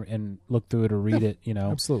copy and look through it or read it,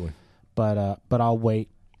 Absolutely. But I'll wait,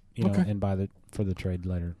 Okay. and buy for the trade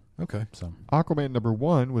later. Okay. So Aquaman number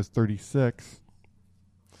 1 was 36.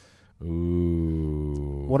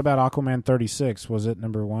 Ooh. what about Aquaman 36? Was it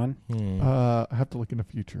number 1? I have to look in the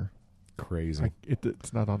future. Crazy.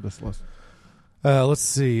 It's not on this list. Let's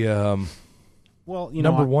see. Well,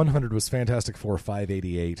 number 100 was Fantastic Four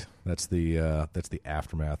 588. That's the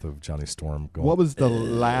aftermath of Johnny Storm. Going. What was the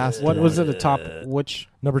last? What one? was it? The top which?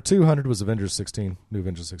 Number 200 was Avengers 16. New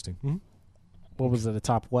Avengers 16. Mm-hmm. What was it? The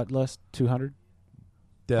top what list? 200.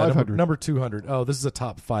 Yeah, 500. number 200. Oh, this is a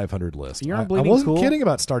top 500 list. You're on I Bleeding wasn't Cool? kidding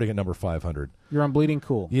about starting at number 500. You're on Bleeding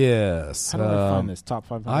Cool. Yes. How do I find this top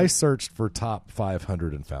 500? I searched for top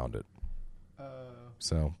 500 and found it.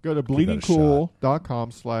 So Go to give that a shot.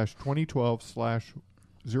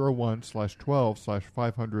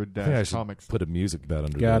 bleedingcool.com/21/12/500 I think I should comics. put a music bed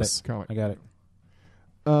under Got this. it. I got it.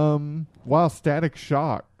 While Static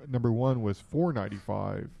Shock number 1 was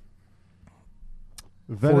 $4.95.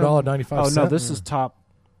 $4.95. Oh no, this is top.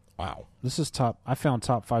 Wow. This is top. I found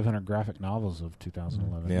top 500 graphic novels of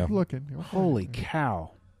 2011. Yeah. Looking. Holy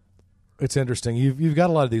cow! It's interesting. You've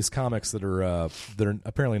got a lot of these comics that are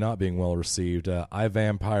apparently not being well received. I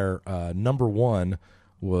Vampire number 1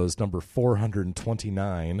 was number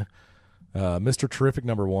 429. Mr. Terrific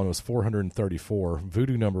number 1 was 434.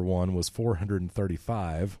 Voodoo number 1 was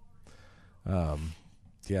 435.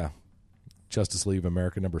 Justice League of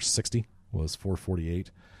America number 60 was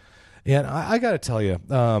 448. And I got to tell you,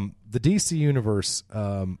 the DC universe,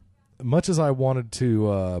 much as I wanted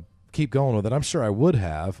to keep going with it, I'm sure I would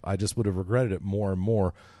have. I just would have regretted it more and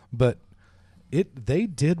more. But they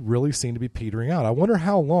did really seem to be petering out. I wonder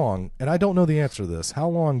how long, and I don't know the answer to this, how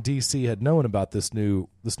long DC had known about this new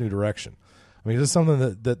direction. I mean, is this something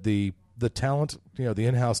that the talent, the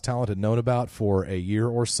in-house talent had known about for a year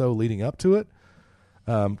or so leading up to it?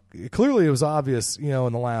 Clearly, it was obvious, in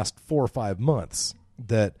the last 4 or 5 months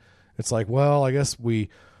that it's like, well, I guess we're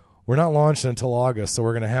not launching until August, so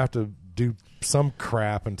we're going to have to do some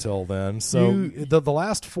crap until then. So the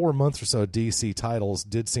last 4 months or so, DC titles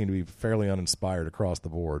did seem to be fairly uninspired across the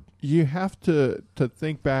board. You have to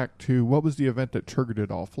think back to what was the event that triggered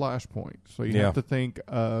it all, Flashpoint. So you have to think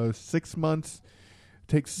 6 months. It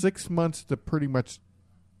takes 6 months to pretty much.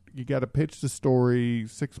 You got to pitch the story,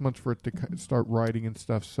 6 months for it to start writing and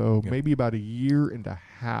stuff. So maybe about a year and a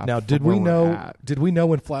half. Now, did we know? Did we know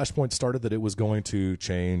when Flashpoint started that it was going to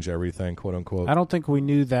change everything, quote unquote? I don't think we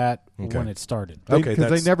knew that when it started. Okay,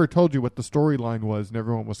 because they never told you what the storyline was, and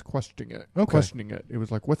everyone was questioning it. It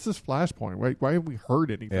was like, "What's this Flashpoint? Why have we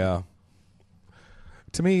heard anything?" Yeah.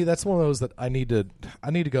 To me, that's one of those that I need to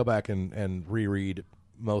go back and reread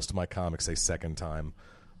most of my comics a second time.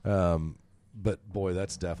 But boy,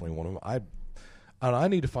 that's definitely one of them. I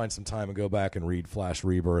need to find some time and go back and read Flash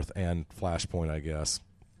Rebirth and Flashpoint, I guess,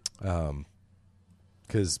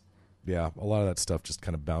 because a lot of that stuff just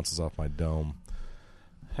kind of bounces off my dome.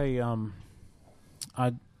 Hey, I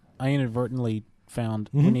inadvertently found.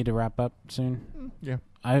 We need to wrap up soon. Yeah,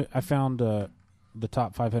 I found the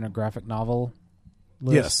top 500 graphic novel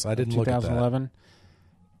list. Yes, I didn't look at that. 2011.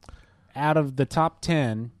 Out of the top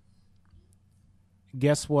 10,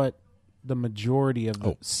 guess what? The majority of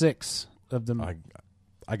the 6 of them.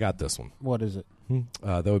 I got this one. What is it?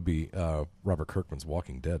 That would be Robert Kirkman's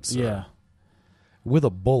Walking Dead, sir. Yeah. with a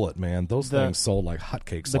bullet, man. Those things sold like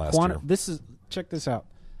hotcakes last year. Check this out.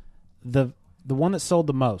 The one that sold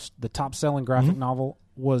the most, the top selling graphic novel,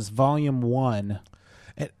 was Volume 1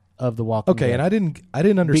 of The Walking Dead. Okay, and I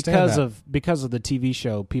didn't understand because of the TV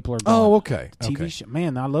show. People are going, oh, okay. TV show.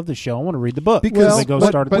 Man, I love the show. I want to read the book. Because they go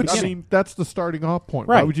start at the but beginning. I mean, that's the starting off point.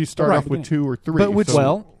 Right. Why would you start off with 2 or 3? But which,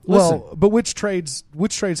 listen. but which trades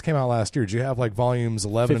came out last year? Did you have like volumes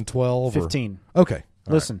 11 and 12? 15. Okay.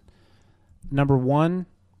 Listen, number 1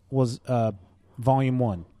 was Volume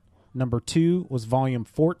 1. Number 2 was Volume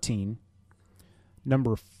 14.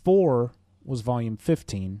 Number 4 was Volume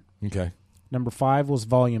 15. Okay. Number 5 was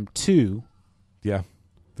Volume 2. Yeah.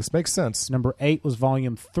 This makes sense. Number 8 was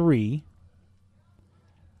Volume 3.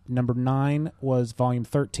 Number 9 was Volume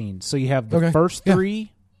 13. So you have the first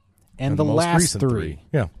 3 and the most last recent 3.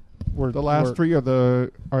 Yeah. The last 3 are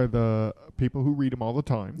the people who read them all the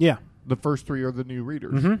time. Yeah. The first 3 are the new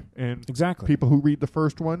readers. Mm-hmm. And exactly. People who read the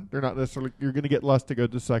first one, they're not necessarily. You're going to get less to go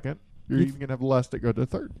to the second. You're even going to have less to go to the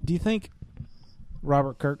third. Do you think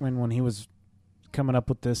Robert Kirkman, when he was coming up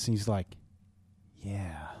with this, he's like,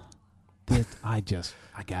 yeah, I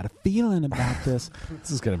got a feeling about this.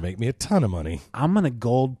 This is going to make me a ton of money. I'm going to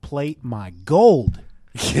gold plate my gold.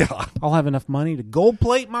 Yeah. I'll have enough money to gold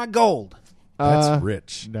plate my gold. That's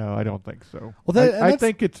rich. No, I don't think so. Well, I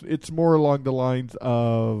think it's more along the lines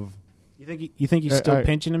of. You think he's still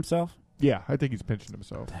pinching himself? Yeah, I think he's pinching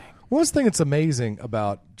himself. Dang. One thing that's amazing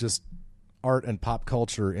about just art and pop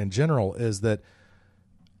culture in general is that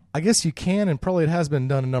I guess you can, and probably it has been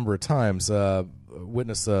done a number of times,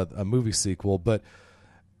 witness a movie sequel, but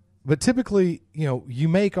typically, you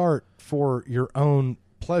make art for your own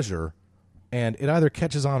pleasure, and it either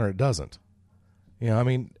catches on or it doesn't. How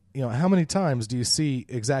many times do you see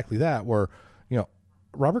exactly that where,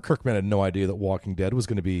 Robert Kirkman had no idea that Walking Dead was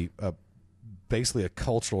going to be basically a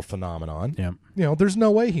cultural phenomenon. Yeah. There's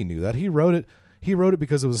no way he knew that. He wrote it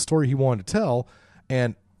because it was a story he wanted to tell,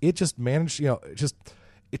 and it just managed,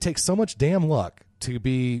 it takes so much damn luck to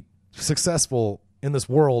be successful in this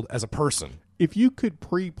world as a person. If you could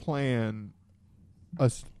pre-plan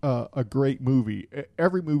a great movie,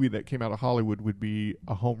 every movie that came out of Hollywood would be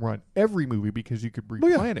a home run. Every movie, because you could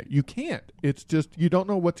pre-plan it. You can't. It's just you don't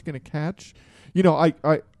know what's going to catch.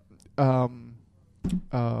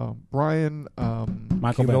 Brian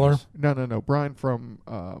Michael Miller. No. Brian from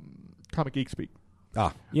Comic Geek Speak.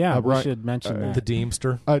 Yeah, we Brian, should mention that. The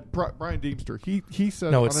Deemster. Brian Deemster. He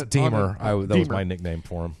said no, it's Deemer. That was my nickname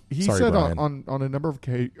for him. He Sorry, said Brian. on a number of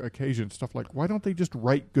occasions stuff like, why don't they just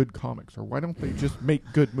write good comics, or why don't they just make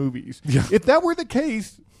good movies? Yeah. If that were the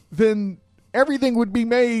case, then everything would be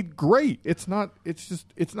made great. It's not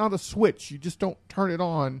a switch. You just don't turn it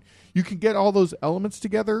on. You can get all those elements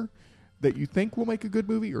together that you think will make a good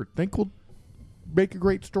movie or think will make a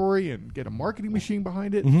great story, and get a marketing machine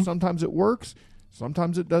behind it. Mm-hmm. Sometimes it works.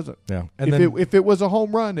 Sometimes it doesn't. Yeah. And if it was a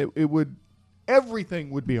home run, it would.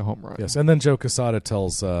 Everything would be a home run. Yes, and then Joe Quesada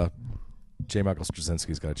tells J. Michael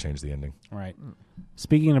Straczynski's got to change the ending. Right.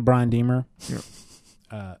 Speaking of Brian Deemer,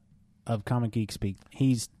 of Comic Geek Speak,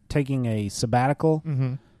 he's taking a sabbatical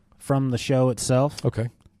from the show itself. Okay.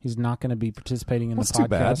 He's not going to be participating in the podcast. Too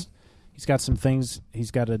bad. He's got some things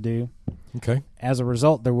he's got to do. Okay. As a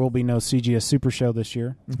result, there will be no CGS Super Show this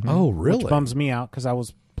year. Mm-hmm. Oh, really? Which bums me out because I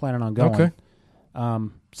was planning on going. Okay.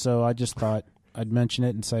 So I just thought I'd mention it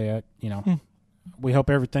and say, we hope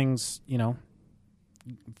everything's,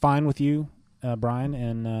 fine with you, Brian,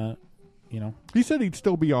 and, He said he'd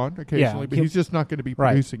still be on occasionally, but he's just not going to be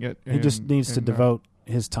producing it. He just needs to devote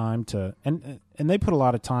his time to, and they put a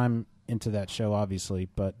lot of time into that show, obviously,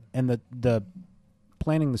 and the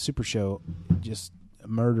planning the Super Show just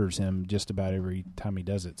murders him just about every time he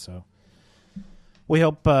does it. So we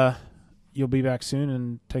hope you'll be back soon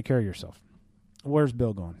and take care of yourself. Where's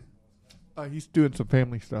Bill going? He's doing some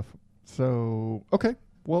family stuff. So, okay.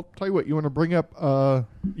 Well, tell you what, you want to bring up,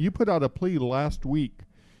 you put out a plea last week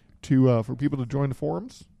for people to join the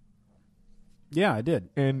forums. Yeah, I did.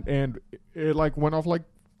 And it went off like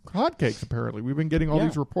hotcakes, apparently. We've been getting all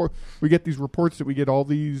these reports. We get these reports that we get all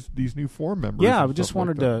these new forum members. Yeah, we just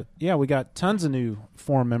wanted to, we got tons of new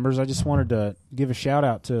forum members. I just wanted to give a shout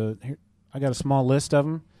out to, I got a small list of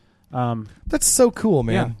them. That's so cool,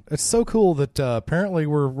 man. Yeah. It's so cool that apparently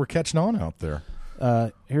we're catching on out there.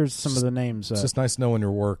 Here's some of the names. It's just nice knowing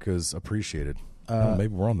your work is appreciated. Maybe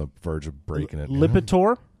we're on the verge of breaking it.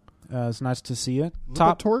 Lipitor. It's nice to see you.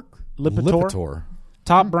 Lipitor.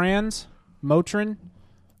 Top Brands. Motrin.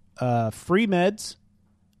 Free Meds.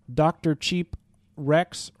 Dr. Cheap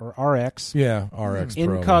Rex or RX. Yeah, RX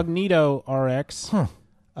Pro. Incognito RX.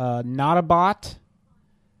 Not a Bot.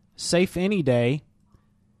 Safe Any Day.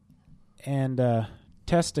 and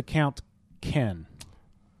test account Ken.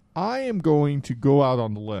 I am going to go out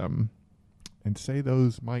on the limb and say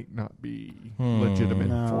those might not be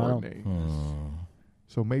legitimate foreign names.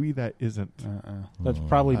 So maybe that isn't. That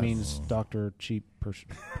probably means Dr. Cheap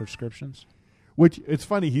Prescriptions. Which, it's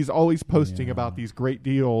funny, he's always posting about these great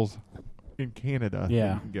deals in Canada that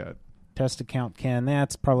you can get. Test account Ken.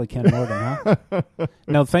 That's probably Ken Morgan, huh?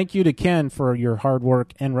 No, thank you to Ken for your hard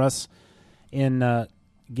work and Russ in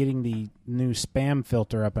getting the new spam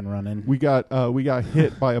filter up and running. We got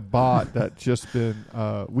hit by a bot that's just been.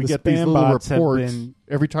 We get these little bots reports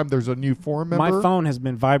every time there's a new forum member. My phone has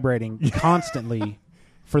been vibrating constantly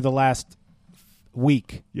for the last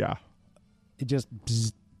week. Yeah, it just.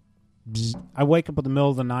 Bzz, bzz. I wake up in the middle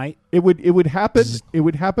of the night. It would happen. It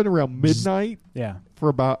would happen around midnight. Yeah, for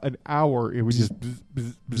about an hour, it would just. Bzz,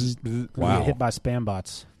 bzz, bzz, bzz. Wow, get hit by spam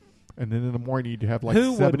bots. And then in the morning, you'd have like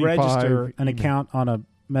who 75 would register an account on a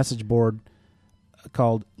message board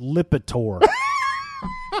called Lipitor?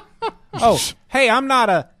 Oh, hey, I'm not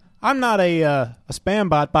a spam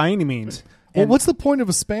bot by any means. Well, what's the point of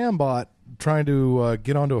a spam bot trying to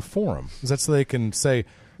get onto a forum? Is that so they can say,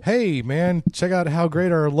 "Hey, man, check out how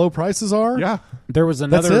great our low prices are"? Yeah. There was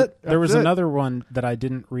another. That's it? There was another one that I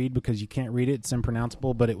didn't read because you can't read it; it's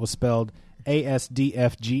impronounceable. But it was spelled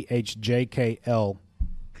ASDFGHJKL.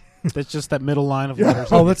 That's just that middle line of letters.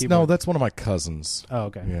 Oh, that's one of my cousins. Oh,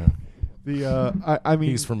 okay. Yeah. I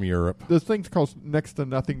mean, he's from Europe. This thing's cost next to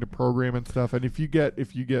nothing to program and stuff. And if you get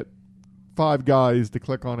 5 guys to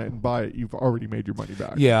click on it and buy it, you've already made your money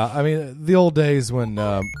back. Yeah, I mean, the old days when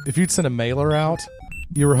if you'd send a mailer out,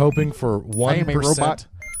 you were hoping for 1%.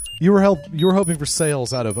 You were hoping for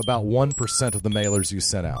sales out of about 1% of the mailers you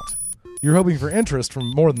sent out. You're hoping for interest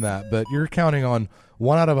from more than that, but you're counting on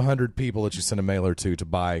 1 out of 100 people that you send a mailer to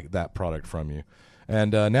buy that product from you.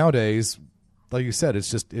 And nowadays, like you said,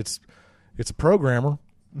 it's a programmer,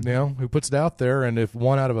 who puts it out there, and if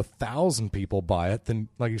 1 out of 1,000 people buy it, then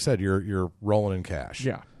like you said, you're rolling in cash.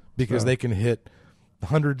 Yeah, because they can hit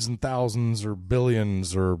hundreds and thousands or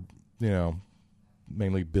billions or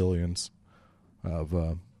mainly billions of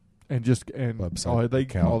website all they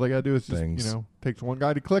account got to do is things. just takes one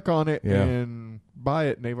guy to click on it and buy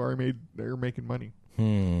it, and they're making money.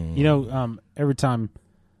 Every time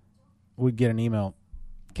we'd get an email,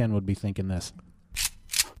 Ken would be thinking this.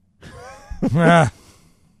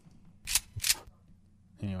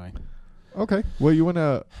 Anyway. Okay. Well, you want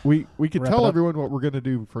to... We could Wrap tell it up. everyone what we're going to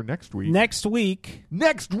do for next week. Next week,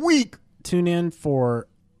 tune in for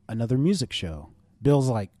another music show. Bill's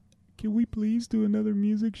like, can we please do another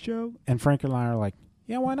music show? And Frank and I are like,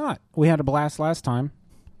 yeah, why not? We had a blast last time.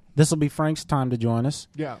 This will be Frank's time to join us.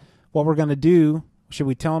 Yeah. What we're going to do, should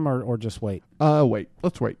we tell him or just wait? Wait.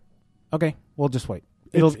 Let's wait. Okay, we'll just wait.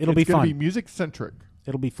 It'll be fun. It's going to be music-centric.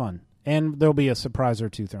 It'll be fun. And there'll be a surprise or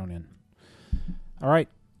two thrown in. All right.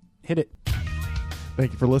 Hit it.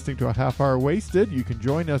 Thank you for listening to A Half Hour Wasted. You can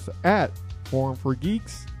join us at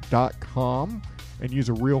forumforgeeks.com and use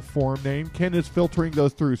a real forum name. Ken is filtering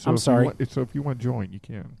those through. So I'm sorry. So if you want to join, you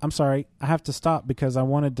can. I'm sorry. I have to stop because I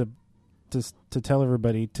wanted to tell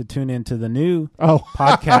everybody to tune into the new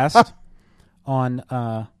podcast on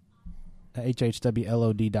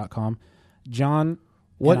hhwlod.com. John...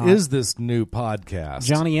 What is this new podcast?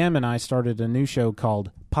 Johnny M. and I started a new show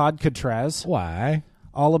called Podcatraz. Why?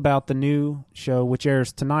 All about the new show, which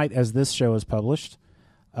airs tonight as this show is published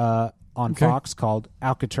on Fox, called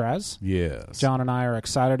Alcatraz. Yes. John and I are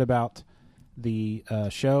excited about the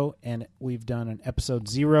show, and we've done an episode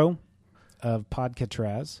 0 of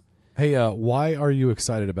Podcatraz. Hey, why are you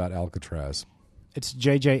excited about Alcatraz? It's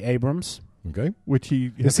J.J. Abrams. Okay. Which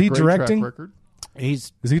he is he directing? Track record.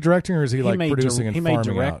 Is he directing, or is he like producing and farming out?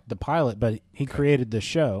 He may direct the pilot, but he created the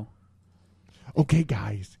show. Okay,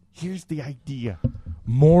 guys, here's the idea.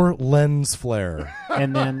 More lens flare.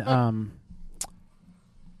 And then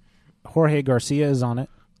Jorge Garcia is on it.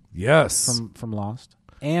 Yes. From Lost.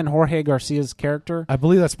 And Jorge Garcia's character. I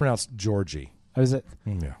believe that's pronounced Georgie. Oh, is it?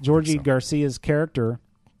 Yeah. Georgie Garcia's character,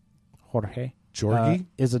 Jorge, Georgie,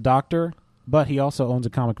 is a doctor, but he also owns a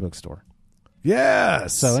comic book store.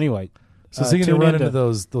 Yes. So anyway... So is he going to run into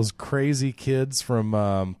those crazy kids from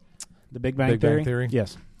The Big Bang Theory?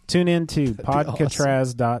 Yes. Tune in to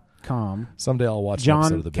podcatraz.com. Someday I'll watch an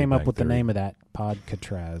episode of The Big John came Bang up with Theory. the name of that,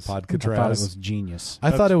 Podcatraz. Podcatraz. I thought it was genius.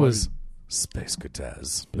 I thought it was Space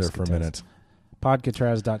Cataz there for a minute.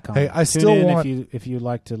 Podcatraz.com. Hey, I Tune still in want... if you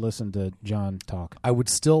like to listen to John talk. I would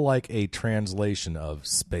still like a translation of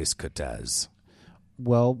Space Cataz.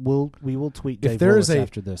 Well, we will tweet Dave Willis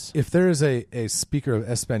after this. If there is a speaker of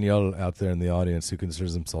Espanol out there in the audience who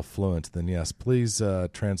considers himself fluent, then yes, please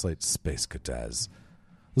translate Space Cataz.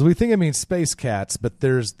 We think it means space cats, but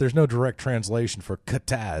there's no direct translation for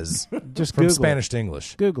kataz. Just from Google Spanish it. to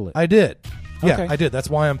English. Google it. I did. Yeah, Okay. I did. That's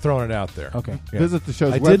why I'm throwing it out there. Okay. Yeah. Visit the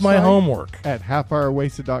show's I website. did my homework. At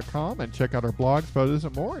halfhourwasted.com and check out our blogs, photos,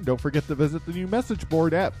 and more. And don't forget to visit the new message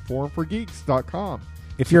board at forumforgeeks.com.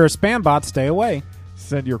 If you're a spam bot, stay away.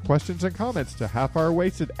 Send your questions and comments to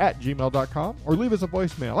halfhourwasted@gmail.com or leave us a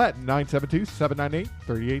voicemail at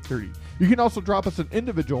 972-798-3830. You can also drop us an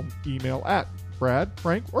individual email at Brad,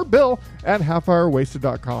 Frank, or Bill at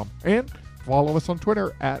halfhourwasted.com. And follow us on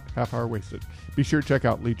Twitter at halfhourwasted. Be sure to check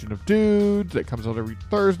out Legion of Dudes. That comes out every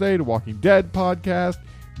Thursday. The Walking Dead podcast.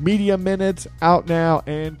 Media Minutes out now.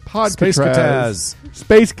 And Podcast.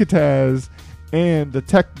 Space Kataz. And the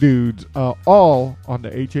Tech Dudes, all on the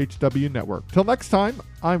HHW network. Till next time,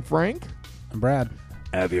 I'm Frank. I'm Brad.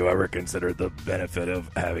 Have you ever considered the benefit of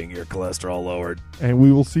having your cholesterol lowered? And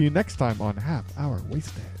we will see you next time on Half Hour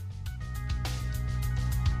Wasted.